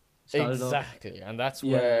career started off. Exactly, and that's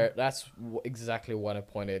Yeah. where exactly what I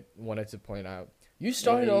wanted to point out. You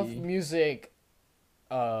started off Hey. music.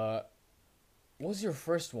 What was your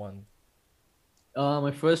first one? My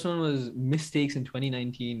first one was Mistakes in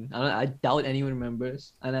 2019. I doubt anyone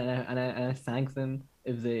remembers, and I thank them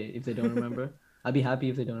if they don't remember. I'd be happy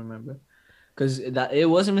if they don't remember, because that it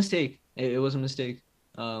was a mistake. It was a mistake.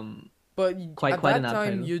 But Quite- at quite that an apt time,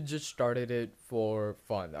 title. you just started it for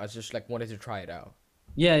fun. I just like wanted to try it out.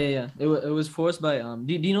 Yeah. It was forced by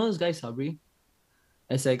Do you know this guy Sabri?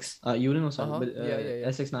 SX. You wouldn't know Sabri, Uh-huh. but Yeah.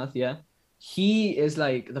 SX Nath. Yeah, he is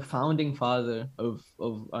like the founding father of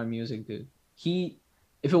our music, dude.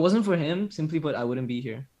 If it wasn't for him, simply put, I wouldn't be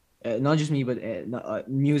here. Not just me, but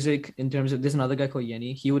music in terms of there's another guy called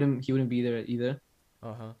Yenny. He wouldn't be there either.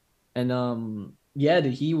 Uh-huh. And yeah,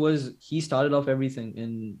 dude, he started off everything,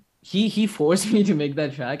 and he forced me to make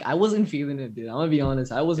that track. I wasn't feeling it, dude. I'm gonna be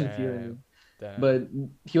honest. I wasn't feeling it. Damn. But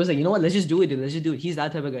he was like, you know what? Let's just do it, dude. Let's just do it. He's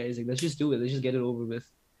that type of guy. He's like, let's just do it. Let's just get it over with.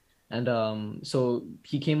 And so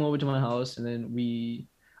he came over to my house, and then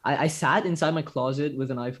I sat inside my closet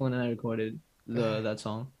with an iPhone and I recorded that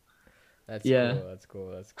song. That's yeah. cool. That's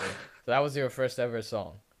cool. That's cool. So that was your first ever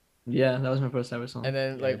song. Yeah, that was my first ever song. And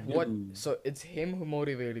then like what? dude. So it's him who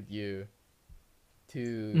motivated you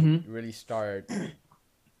to Mhm. really start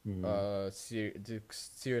Mhm. to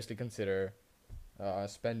seriously consider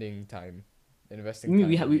spending time investing I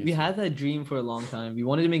mean, time in we music. had that dream for a long time. We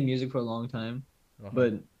wanted to make music for a long time, Uh-huh.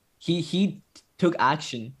 but he took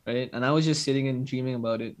action, right? And I was just sitting and dreaming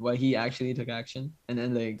about it while he actually took action and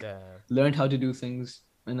then like Damn, learned how to do things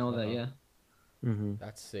and all that. Uh-huh. Yeah. Mhm.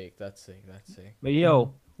 that's sick. That's sick. That's sick. But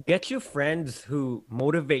yo, get you friends who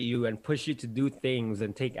motivate you and push you to do things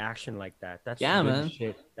and take action like that. That's Yeah, good man.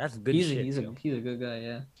 shit. That's good He's shit. he's yo. a good guy.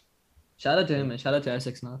 Yeah. Shout out to him and shout out to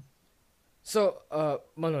R6 Nath. So,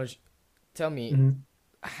 Manoj, tell me Mhm.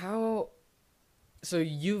 how. So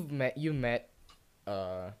you met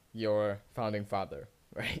your founding father,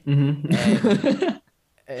 right? Mm-hmm.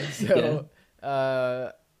 And so,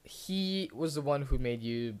 he was the one who made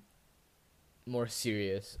you more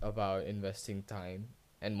serious about investing time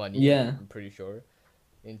and money. Yeah. I'm pretty sure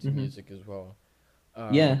into Mhm. music as well.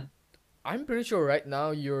 Yeah. I'm pretty sure right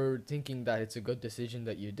now you're thinking that it's a good decision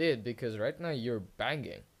that you did because right now you're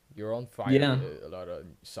banging. You're on fire Yeah. with a lot of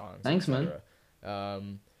songs, Thanks, man.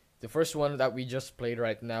 etc. The first one that we just played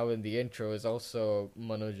right now in the intro is also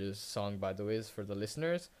Manoj's song, by the way, is for the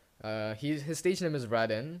listeners. His stage name is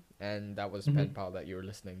Radin, and that was Pen Mhm. Pal that you were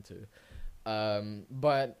listening to.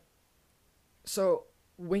 But so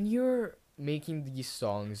when you're making these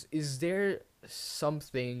songs, is there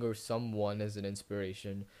something or someone as an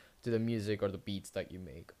inspiration to the music or the beats that you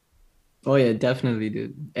make? Oh yeah, definitely,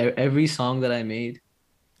 dude. Every song that I made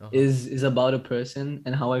Uh-huh. is about a person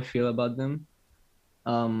and how I feel about them.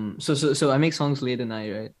 So I make songs late at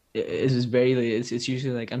night, right? It's just very late. It's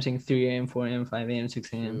usually like I'm saying 3 a.m., 4 a.m., 5 a.m.,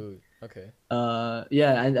 6 a.m. Dude, okay.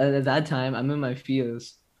 Yeah, and at that time I'm in my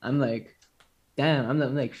feels. I'm like, damn, I'm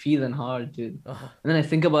like feeling hard, dude. Uh-huh. And then I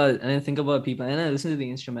think about people, and I listen to the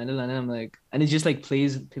instrumental, and I'm like, and it just like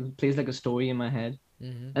plays like a story in my head,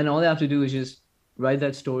 Mm-hmm. and all I have to do is just write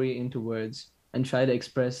that story into words and try to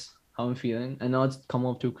express how I'm feeling, and not come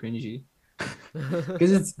off too cringy,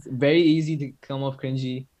 because it's very easy to come off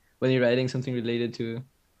cringy when you're writing something related to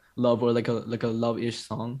love or like a love-ish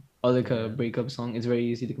song or like a Yeah. breakup song. It's very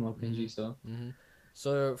easy to come off cringy. Mhm. So Mm-hmm. So,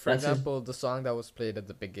 for that's just. example, the song that was played at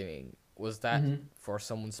the beginning, was that Mhm. for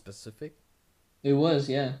someone specific? It was,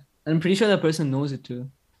 yeah. And I'm pretty sure that person knows it too.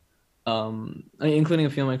 I mean, including a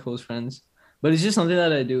few of my close friends. But it's just something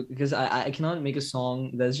that I do because I cannot make a song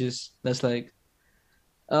that's like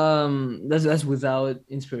that's without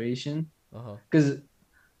inspiration. Uh-huh. Because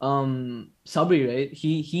Sabri, right?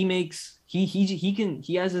 He makes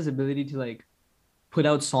he has this ability to like put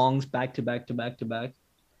out songs back to back to back to back.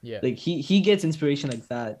 Yeah. Like he gets inspiration like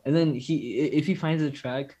that, and then if he finds a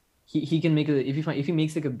track, he can make a if he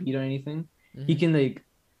makes like a beat or anything, he Mm-hmm. can like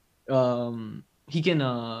he can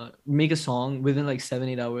make a song within like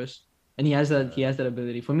 7-8 hours, and he has that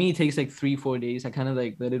ability. For me it takes like 3-4 days. I kind of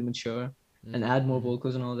like let it mature and add more Mm-hmm.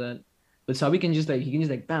 vocals and all that. But Sabi can just like he can just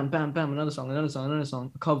like bam bam bam, another song,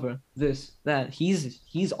 a cover, this that. He's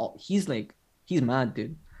like he's mad,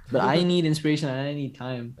 dude. But I need inspiration and I need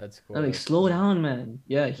time. That's cool. I'm like, That's slow cool. down, man.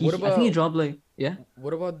 Yeah, What I think he about dropped like, yeah.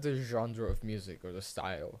 what about the genre of music or the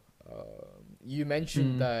style? You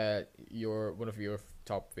mentioned Mm, that your one of your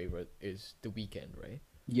top favorite is The Weeknd, right?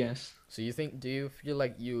 yes. So do you feel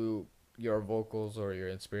like your vocals or your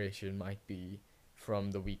inspiration might be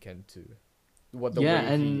from The Weeknd too? What the Yeah,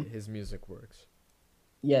 way and his music works.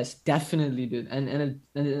 yes, definitely, dude.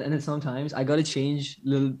 And sometimes I gotta change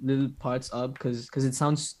little parts up because it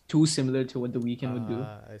sounds too similar to what the Weeknd would do,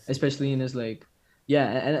 I see. especially in his like, yeah,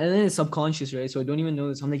 and then it's subconscious, right? So I don't even know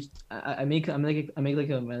this. I'm like, I make like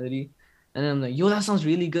a melody, and then I'm like, yo, that sounds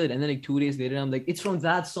really good. And then like 2 days later, I'm like, it's from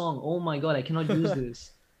that song. Oh my god, I cannot use this.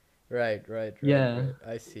 Right. Yeah.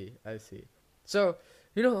 I see. So,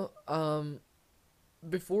 you know,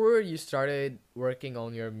 before you started working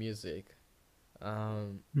on your music,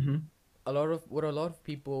 um, Mm-hmm. a lot of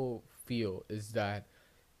people feel is that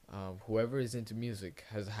whoever is into music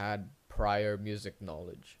has had prior music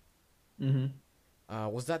knowledge. Mm-hmm.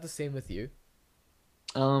 Was that the same with you?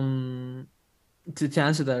 Um, to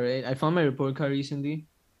answer that, right? I found my report card recently.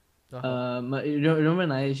 Uh-huh. Remember in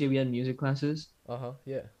ISJ we had music classes? Uh-huh.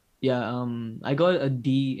 Yeah. Yeah, I got a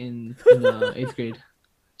D in eighth grade.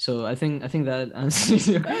 So I think that answers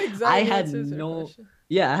your. That I exactly had answers your no question.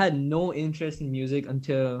 yeah, I had no interest in music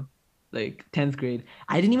until like 10th grade.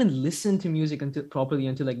 I didn't even listen to music until properly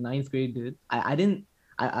until like ninth grade, dude. I didn't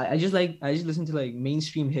I just listened to like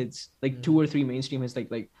mainstream hits, like two Mm-hmm. or three mainstream hits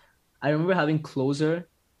like I remember having Closer,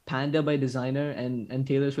 Panda by Designer, and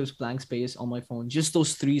Taylor Swift's Blank Space on my phone. Just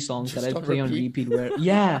those three songs that Just I on play on repeat. repeat. Where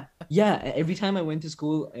yeah. Every time I went to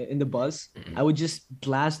school in the bus, I would just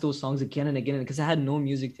blast those songs again and again because I had no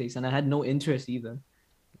music taste and I had no interest either.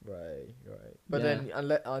 Right. But Yeah.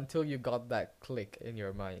 then until you got that click in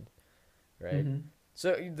your mind, right? Mm-hmm.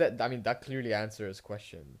 So that I mean that clearly answers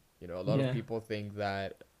question. You know, a lot of Yeah. people think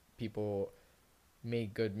that people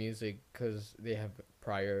make good music because they have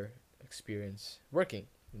prior experience working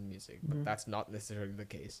in music, but Mhm. that's not necessarily the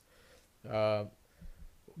case. Um,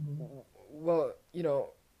 Mhm. well, you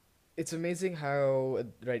know, it's amazing how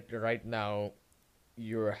right now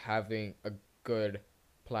you're having a good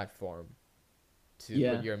platform to put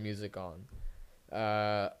Yeah. your music on.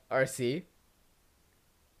 RC,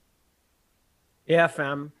 Yeah,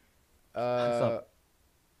 fam. What's uh, up?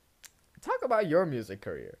 talk about your music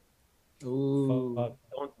career. Ooh. Fuck,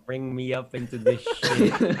 don't bring me up into this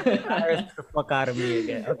shit. Embarrass the fuck out of me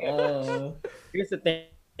again. Okay. Oh. Here's the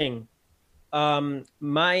thing.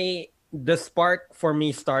 My the spark for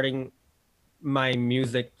me starting my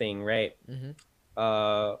music thing, right?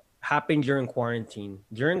 Mm-hmm. Happened during quarantine.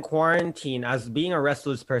 During quarantine, as being a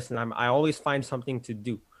restless person, I always find something to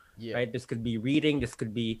do. Yeah. Right? This could be reading. This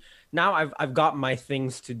could be now. I've got my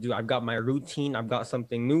things to do. I've got my routine. I've got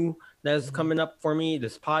something new that's Mm-hmm. coming up for me.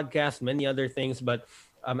 This podcast, many other things. But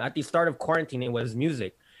at the start of quarantine, it was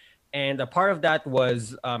music, and a part of that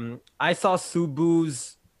was I saw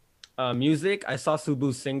Subu's music. I saw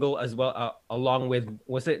Subu's single as well, along with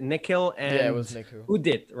was it Nikhil and Yeah, it was Niku.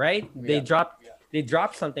 Udit, right? They Yeah.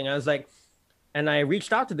 dropped something. I was like, and I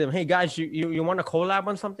reached out to them. Hey guys, you want to collab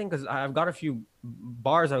on something? Because I've got a few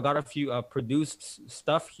bars. I've got a few produced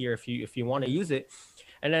stuff here. If you want to use it,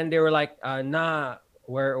 and then they were like, nah,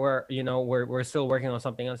 we're still working on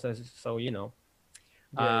something else. So Yeah.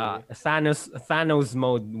 Thanos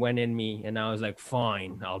mode went in me, and I was like,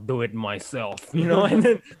 fine, I'll do it myself. And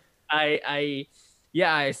then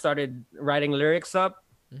I started writing lyrics up,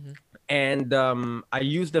 Mm-hmm. and I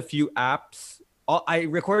used a few apps. I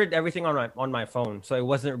recorded everything on my phone, so it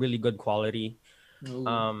wasn't really good quality. Ooh.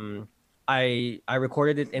 I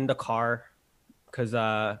recorded it in the car because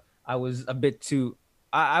I was a bit too.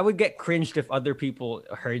 I would get cringed if other people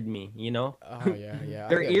heard me. Oh yeah, yeah. I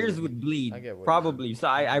Their get what ears you would mean. bleed I get what you mean. probably. So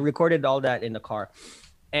I recorded all that in the car,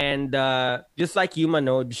 and just like you,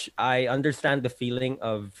 Manoj, I understand the feeling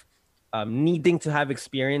of needing to have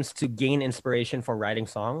experience to gain inspiration for writing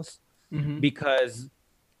songs, Mhm. because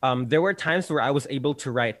there were times where I was able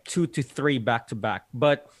to write 2 to 3 back to back,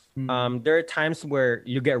 but there are times where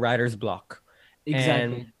you get writer's block.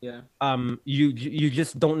 Exactly. Yeah. You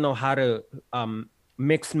just don't know how to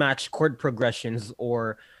mix match chord progressions,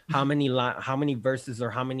 or how many verses, or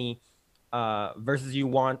how many verses you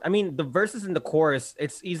want. I mean, the verses in the chorus,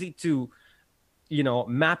 it's easy to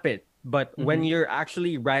map it, but when Mhm. you're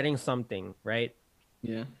actually writing something, right,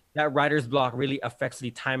 Yeah. that writer's block really affects the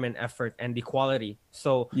time and effort and the quality.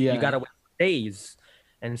 So you Yeah. gotta wait days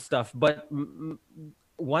and stuff. But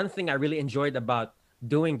one thing I really enjoyed about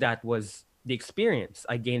doing that was the experience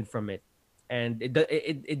I gained from it, and it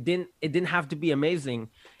didn't have to be amazing.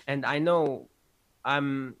 And I know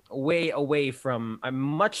I'm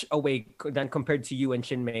much away than compared to you and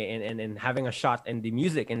Chinmay, and having a shot in the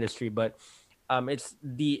music industry, but it's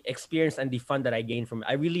the experience and the fun that I gained from it.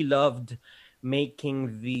 I really loved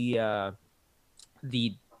making the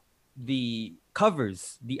the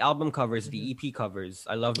covers, the album covers, the EP covers.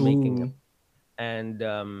 I love making them, Ooh.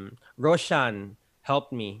 and Roshan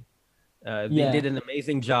helped me. They Yeah. did an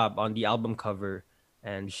amazing job on the album cover,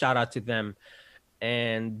 and shout out to them.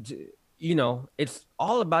 And it's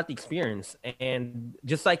all about the experience. And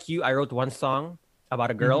just like you, I wrote one song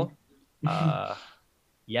about a girl. Uh,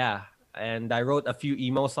 yeah, and I wrote a few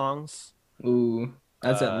emo songs. Ooh.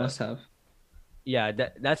 That's a Uh, must have. yeah,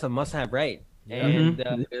 that's a must-have, right? Yeah. And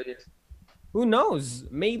Mhm. who knows?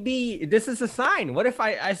 Maybe this is a sign. What if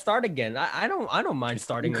I start again? I don't mind You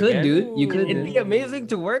starting could, again. dude. You could. It'd dude. be amazing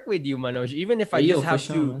to work with you, Manoj. Even if I Yo, just for have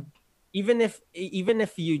sure, to, man. even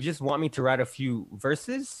if you just want me to write a few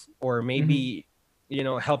verses, or maybe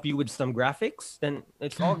help you with some graphics, then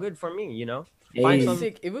it's all good for me. Find Hey. some.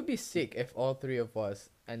 Sick. It would be sick if all three of us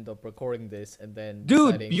end up recording this and then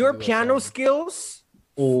Dude, deciding to your do a piano song. skills.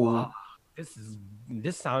 Oh.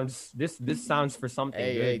 This sounds for something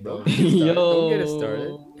Hey, good, hey, bro. don't get us started.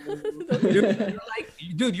 Don't get us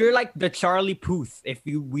started. You're like the Charlie Puth if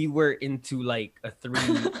we were into like a three,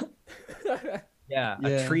 a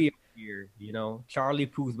Yeah. trio here. Charlie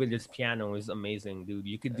Puth with his piano is amazing, dude.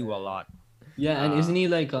 You could do a lot. Yeah, and isn't he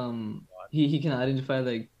like he can identify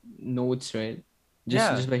like notes, right?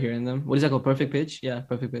 Yeah. Just by hearing them. What is that called? Perfect pitch? Yeah,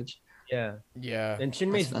 perfect pitch. Yeah, Yeah. and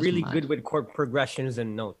Chinmay's That's really mad. good with chord progressions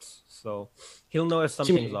and notes, so he'll know if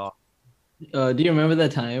something's Chinmay, off. do you remember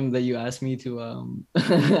that time that you asked me to I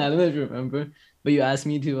don't know if you remember, but you asked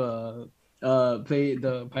me to play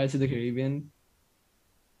the Pirates of the Caribbean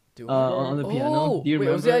Do on the piano. Oh, Do you wait,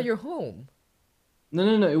 remember? was it at your home? No.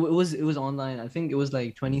 It was online. I think it was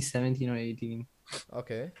like 2017 or 18.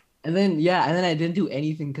 Okay. And then I didn't do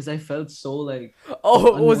anything because I felt so like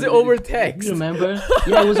Oh, was it over unmotivated. Do text? you remember?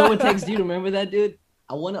 Yeah, it was over text. Do you remember that, dude?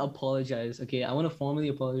 I want to apologize. Okay, I want to formally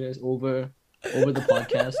apologize over the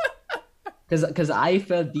podcast because I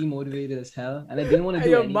felt demotivated as hell and I didn't want to Hey,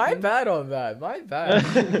 do yo, anything. my bad on that. My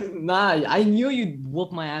bad. Nah, I knew you'd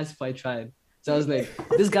whoop my ass if I tried. So I was like,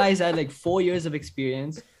 this guy's had like 4 years of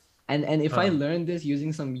experience, and if I learned this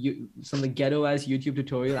using some like ghetto ass YouTube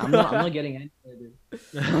tutorial, I'm not getting anywhere, dude.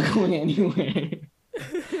 I'm not going anywhere.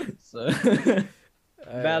 So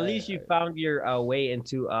But at least you found your way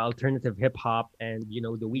into alternative hip hop and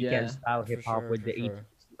the weekend Yeah, style hip hop sure, with for the sure. 80s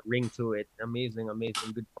ring to it. Amazing,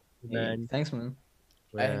 good. man. Thanks, man.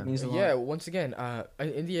 Yeah. And Means a lot. yeah, once again,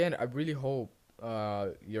 in the end, I really hope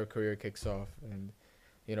your career kicks off, and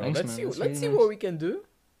Thanks, let's man. see That's let's really see what nice. we can do.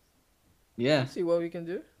 Yeah, Let's see what we can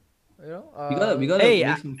do. we gotta Hey,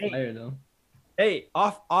 make some hey, fire though. hey,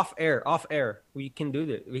 off air. We can do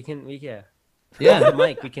this. We yeah. Off the Yeah,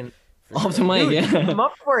 mic, we can. For off the sure. mic. Dude, Yeah, I'm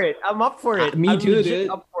up for it. I'm up for it. Me I'm too, legit dude.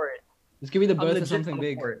 up for it. Let's give me the I'm birth of legit something up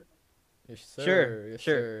big. for it. Yes, Sure, sir. Yes,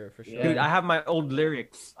 sure. sir. For sure. Yeah. Dude, I have my old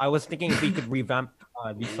lyrics. I was thinking if we could revamp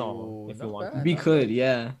the song Ooh, if you not want. bad. We could,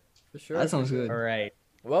 yeah. For sure. That for sounds sure. good. All right.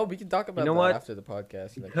 Well, we can talk about know that what? after the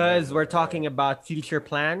podcast. Because we're talking about future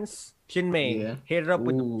plans. Chinmay, Yeah. hit it up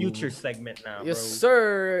with the Ooh. future segment now, Yes, bro.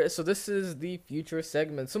 sir. So this is the future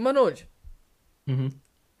segment. So Manoj, Mm-hmm.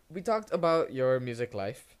 we talked about your music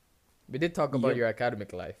life. We did talk about Yep. your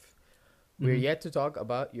academic life. We're Mhm. yet to talk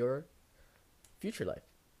about your future life.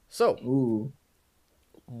 So, Ooh.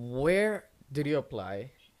 where did you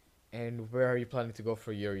apply, and where are you planning to go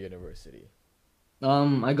for your university?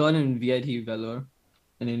 I got in VIT Vellore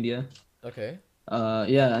in India. Okay.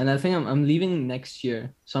 Yeah, and I think I'm leaving next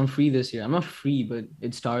year, so I'm free this year. I'm not free, but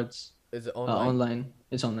it starts Is it online? online.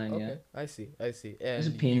 It's online, Okay, yeah. I see. I see. It's a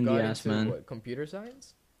And pain you in the got ass, into man. what, computer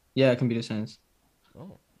science? Yeah, computer science.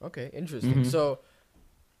 Oh, okay, interesting. Mhm. So,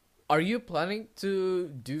 are you planning to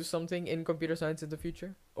do something in computer science in the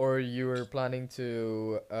future, or you're planning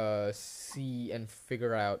to see and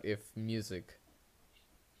figure out if music?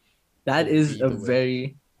 That Would is be the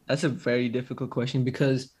way. that's a very difficult question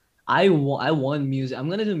because I want music. I'm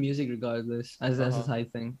gonna do music regardless as a Uh-huh.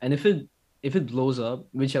 side thing. And if it blows up,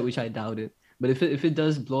 which I doubt it, but if it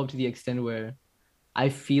does blow up to the extent where I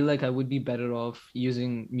feel like I would be better off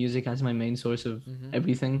using music as my main source of Mm-hmm.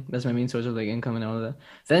 everything. That's my main source of like income and all of that.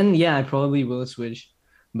 Then yeah, I probably will switch.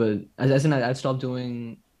 But as in I'd stop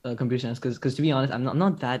doing computer science because to be honest, I'm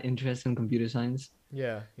not that interested in computer science.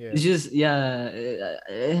 Yeah, yeah. It's just yeah,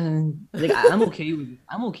 like I'm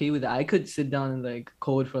okay with it. I could sit down and like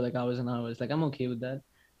code for like hours and hours. Like I'm okay with that.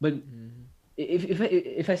 But Mhm.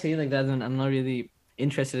 if I say it like that, then I'm not really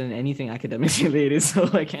interested in anything academically related. So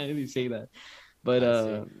I can't really say that. But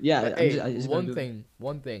I see. yeah, But hey, I just gotta do it.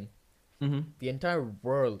 one thing. Mm-hmm. The entire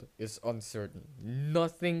world is uncertain.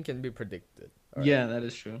 Nothing can be predicted. Alright? Yeah, that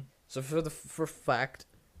is true. So for fact,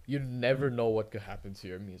 you never know what could happen to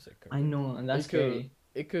your music I career. know, and that's It could scary.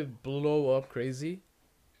 it could blow up crazy,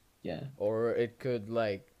 Yeah, or it could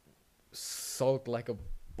like sulk like a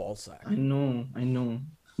ball sack. I know.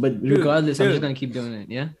 But Dude, regardless, I'm just dude. gonna keep doing it.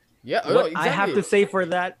 Yeah. Yeah, no, What I have exactly. to say for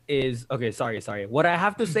that is okay. Sorry. What I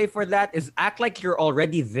have to say for that is act like you're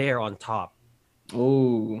already there on top.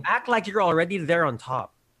 Oh, Act like you're already there on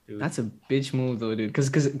top, dude. that's a bitch move though, dude.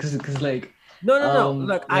 Cause like No.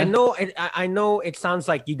 Look, I yeah. know it. I know it sounds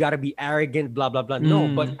like you gotta be arrogant, blah blah blah.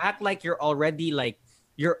 No, but Mm. act like you're already like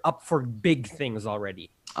you're up for big things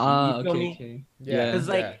already. You feel me? Okay. Yeah, 'Cause,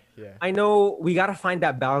 like, yeah. I know we gotta find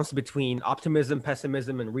that balance between optimism,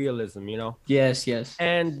 pessimism, and realism. You know, Yes.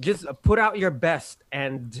 and just put out your best.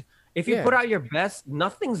 And if you Yeah. put out your best,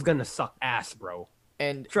 nothing's gonna suck ass, bro.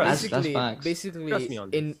 And Trust. That's basically, facts. Trust me on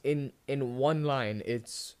this. in one line,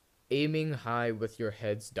 it's aiming high with your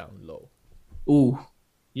heads down low, Ooh,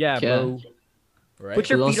 Yeah, Yeah. bro. right? Put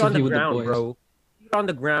your feet on Philosophy the with the ground, boys. bro. Feet on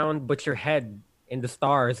the ground, but your head in the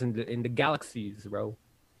stars, in the galaxies, bro.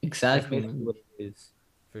 That's exactly. basically Man. what it is.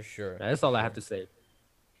 For sure. That's for all I sure. have to say.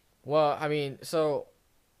 Well, I mean, so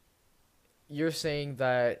you're saying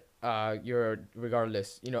that you're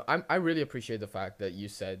regardless. I really appreciate the fact that you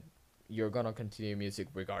said you're gonna continue music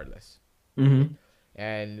regardless. Mm-hmm.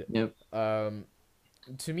 And Yep.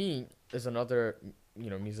 to me, as another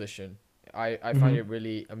musician, I find Mhm. it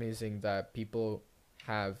really amazing that people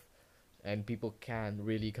have and people can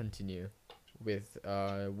really continue with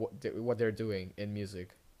what they're doing in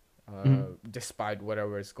music, despite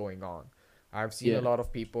whatever is going on. I've seen a Yeah. lot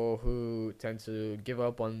of people who tend to give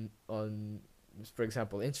up on for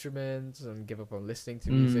example instruments and give up on listening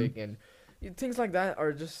to music, and things like that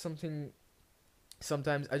are just something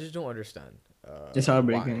sometimes I just don't understand. It's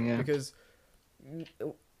heartbreaking, yeah. Because mm,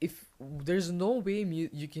 if there's no way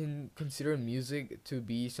you can consider music to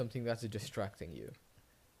be something that's distracting you,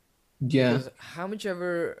 Yeah. because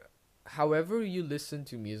however you listen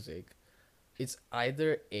to music, it's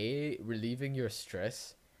either A, relieving your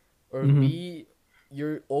stress, or Mhm. B,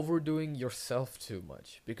 you're overdoing yourself too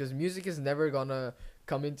much, because music is never gonna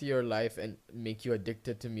come into your life and make you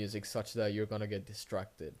addicted to music such that you're gonna get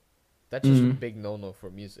distracted. That's just a Mhm. big no-no for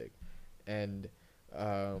music. And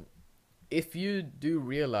if you do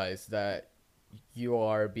realize that you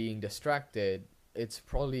are being distracted, it's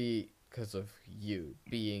probably because of you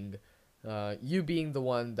being the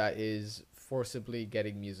one that is forcibly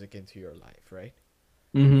getting music into your life, right?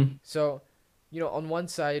 Mm-hmm. So, on one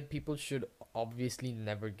side, people should obviously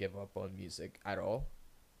never give up on music at all.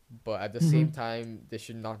 But at the same time, they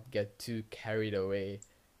should not get too carried away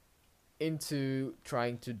into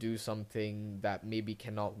trying to do something that maybe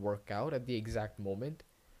cannot work out at the exact moment.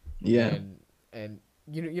 Yeah. And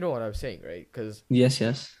you know what I'm saying, right? Because Yes.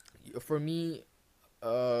 Yes. for me,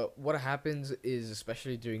 what happens is,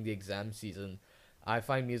 especially during the exam season, I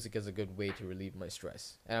find music as a good way to relieve my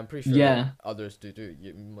stress, and I'm pretty sure Yeah. others do too.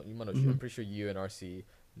 Manoj, Mhm. I'm pretty sure you and RC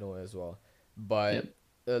know as well. But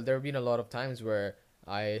Yep. there have been a lot of times where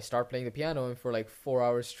I start playing the piano, and for like 4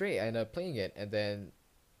 hours straight, I end up playing it, and then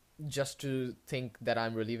just to think that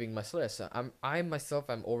I'm relieving my stress, I myself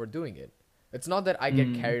I'm overdoing it. It's not that I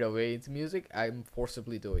get carried away into music; I'm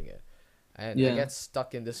forcibly doing it, and I Yeah. get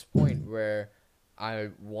stuck in this point where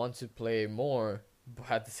I want to play more,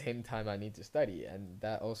 but at the same time I need to study, and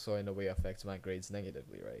that also in a way affects my grades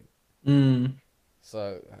negatively, right? Mm.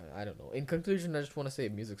 So I don't know. In conclusion, I just want to say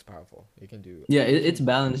music's powerful. It can do Yeah. It's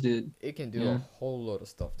balanced, dude. it can do Yeah. a whole lot of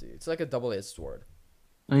stuff to you. It's like a double-edged sword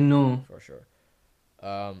I know. for sure.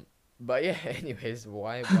 But yeah. Anyways,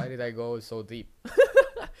 why did I go so deep?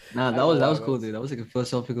 Nah, I that don't was know why that was I cool, was- dude. That was like a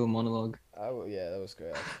philosophical monologue. Yeah, that was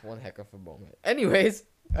great. One heck of a moment. Anyways,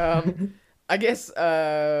 I guess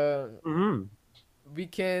Mhm. we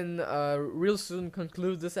can real soon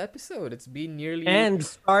conclude this episode. It's been nearly And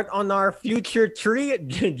start on our future tree.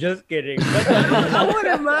 Just kidding. But I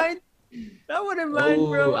wouldn't mind. I wouldn't mind,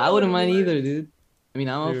 bro. Oh, I wouldn't mind either, dude. I mean,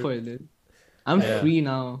 I'm up Dude. for it, dude. I'm Yeah. free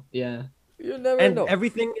now. Yeah. You never And know.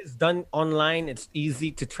 everything is done online. It's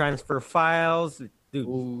easy to transfer files. Dude, the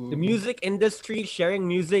Ooh. music industry, sharing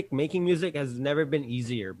music, making music has never been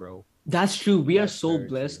easier, bro. That's true. We are That's so very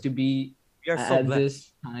blessed true. to be We are so at blessed.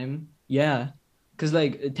 this time. Yeah. Because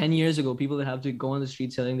like 10 years ago, people would have to go on the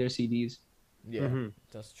street selling their CDs. Yeah, Mhm.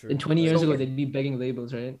 that's true. And 20 years So- ago, they'd be begging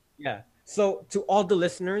labels, right? Yeah. So to all the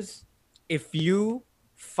listeners, if you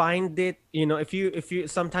find it, if you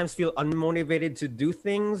sometimes feel unmotivated to do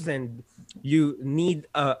things and you need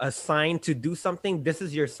a sign to do something, this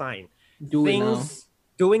is your sign. Do it now.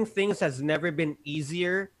 Doing things has never been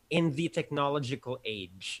easier in the technological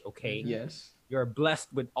age. Okay. Yes. You're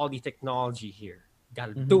blessed with all the technology here.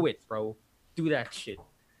 Gotta Mhm. do it, bro. Do that shit.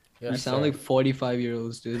 Yeah, You sound like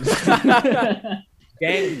 45-year-olds, dude. Gang,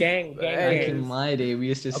 gang, gang, Hey, Back in gang. my day, we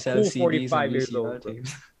used to A sell cool CDs 45 and years VCR old, bro.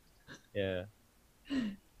 tapes. Yeah.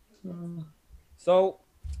 So,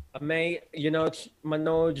 May,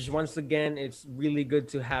 Manoj, once again, it's really good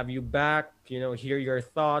to have you back. Hear your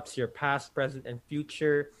thoughts, your past, present, and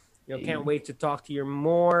future. Can't wait to talk to you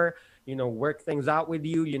more. Work things out with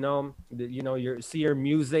you. See your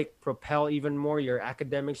music propel even more. Your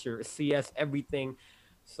academics, your CS, everything.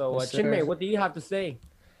 So, Yes, Chinmay, sir. what do you have to say?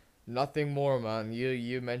 Nothing more, man.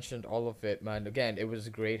 You mentioned all of it, man. Again, it was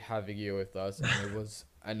great having you with us, and it was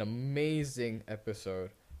an amazing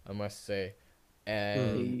episode, I must say. And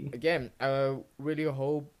Hey. again, I really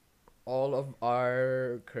hope all of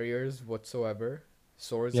our careers whatsoever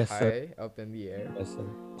soars Yes, sir. high up in the air. Yes, sir.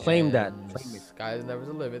 Claim that. And Claim it. Sky's never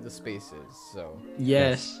the limit, the space is.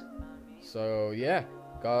 Yes. So yeah,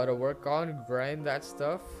 gotta work on, grind that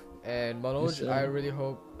stuff. And Manoj, sir. I really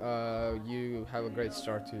hope you have a great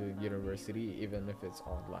start to university, even if it's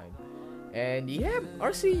online. And yeah,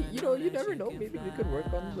 RC, you never know. Maybe we could work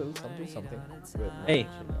on a little something with Hey.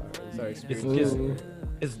 Manoj and our Just, experience. Ooh.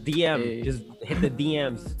 just DM. Hey. Just hit the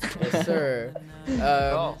DMs. Yes, sir.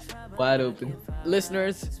 Wide open.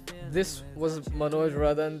 Listeners, this was Manoj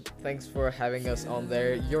Radhan. Thanks for having us on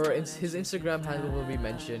there. His Instagram handle will be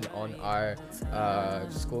mentioned on our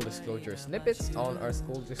school disclosure snippets on our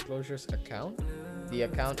school disclosures account. The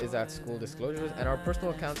account is at School Disclosures, and our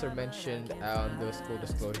personal accounts are mentioned on the School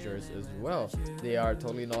Disclosures as well. They are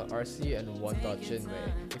Totally Not RC and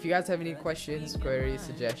One.Chinmay. If you guys have any questions, queries,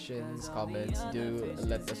 suggestions, comments, do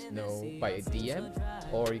let us know by a DM,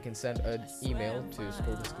 or you can send an email to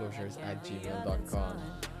schooldisclosures@gmail.com.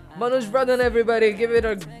 Manoj Radhan, everybody, give it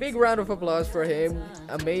a big round of applause for him.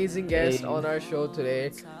 Amazing guest Hey. on our show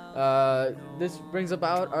today.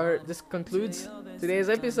 This concludes today's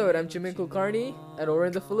episode. I'm Chimin Kulkarni, and over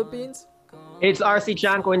in the Philippines. It's RC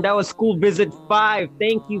Chanko, and that was School Visit 5.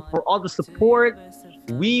 Thank you for all the support.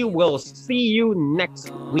 We will see you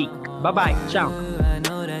next week. Bye-bye. Ciao. I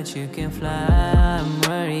know that you can fly. I'm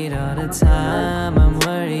worried all the time. I'm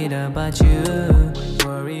worried about you.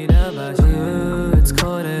 Worried about you. It's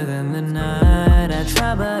colder than the night. I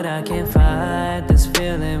try, but I can't fight this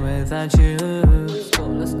feeling without you.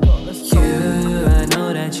 Let's go. You, I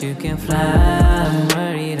know that you can fly. I'm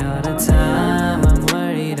worried all the time. I'm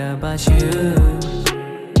worried about you.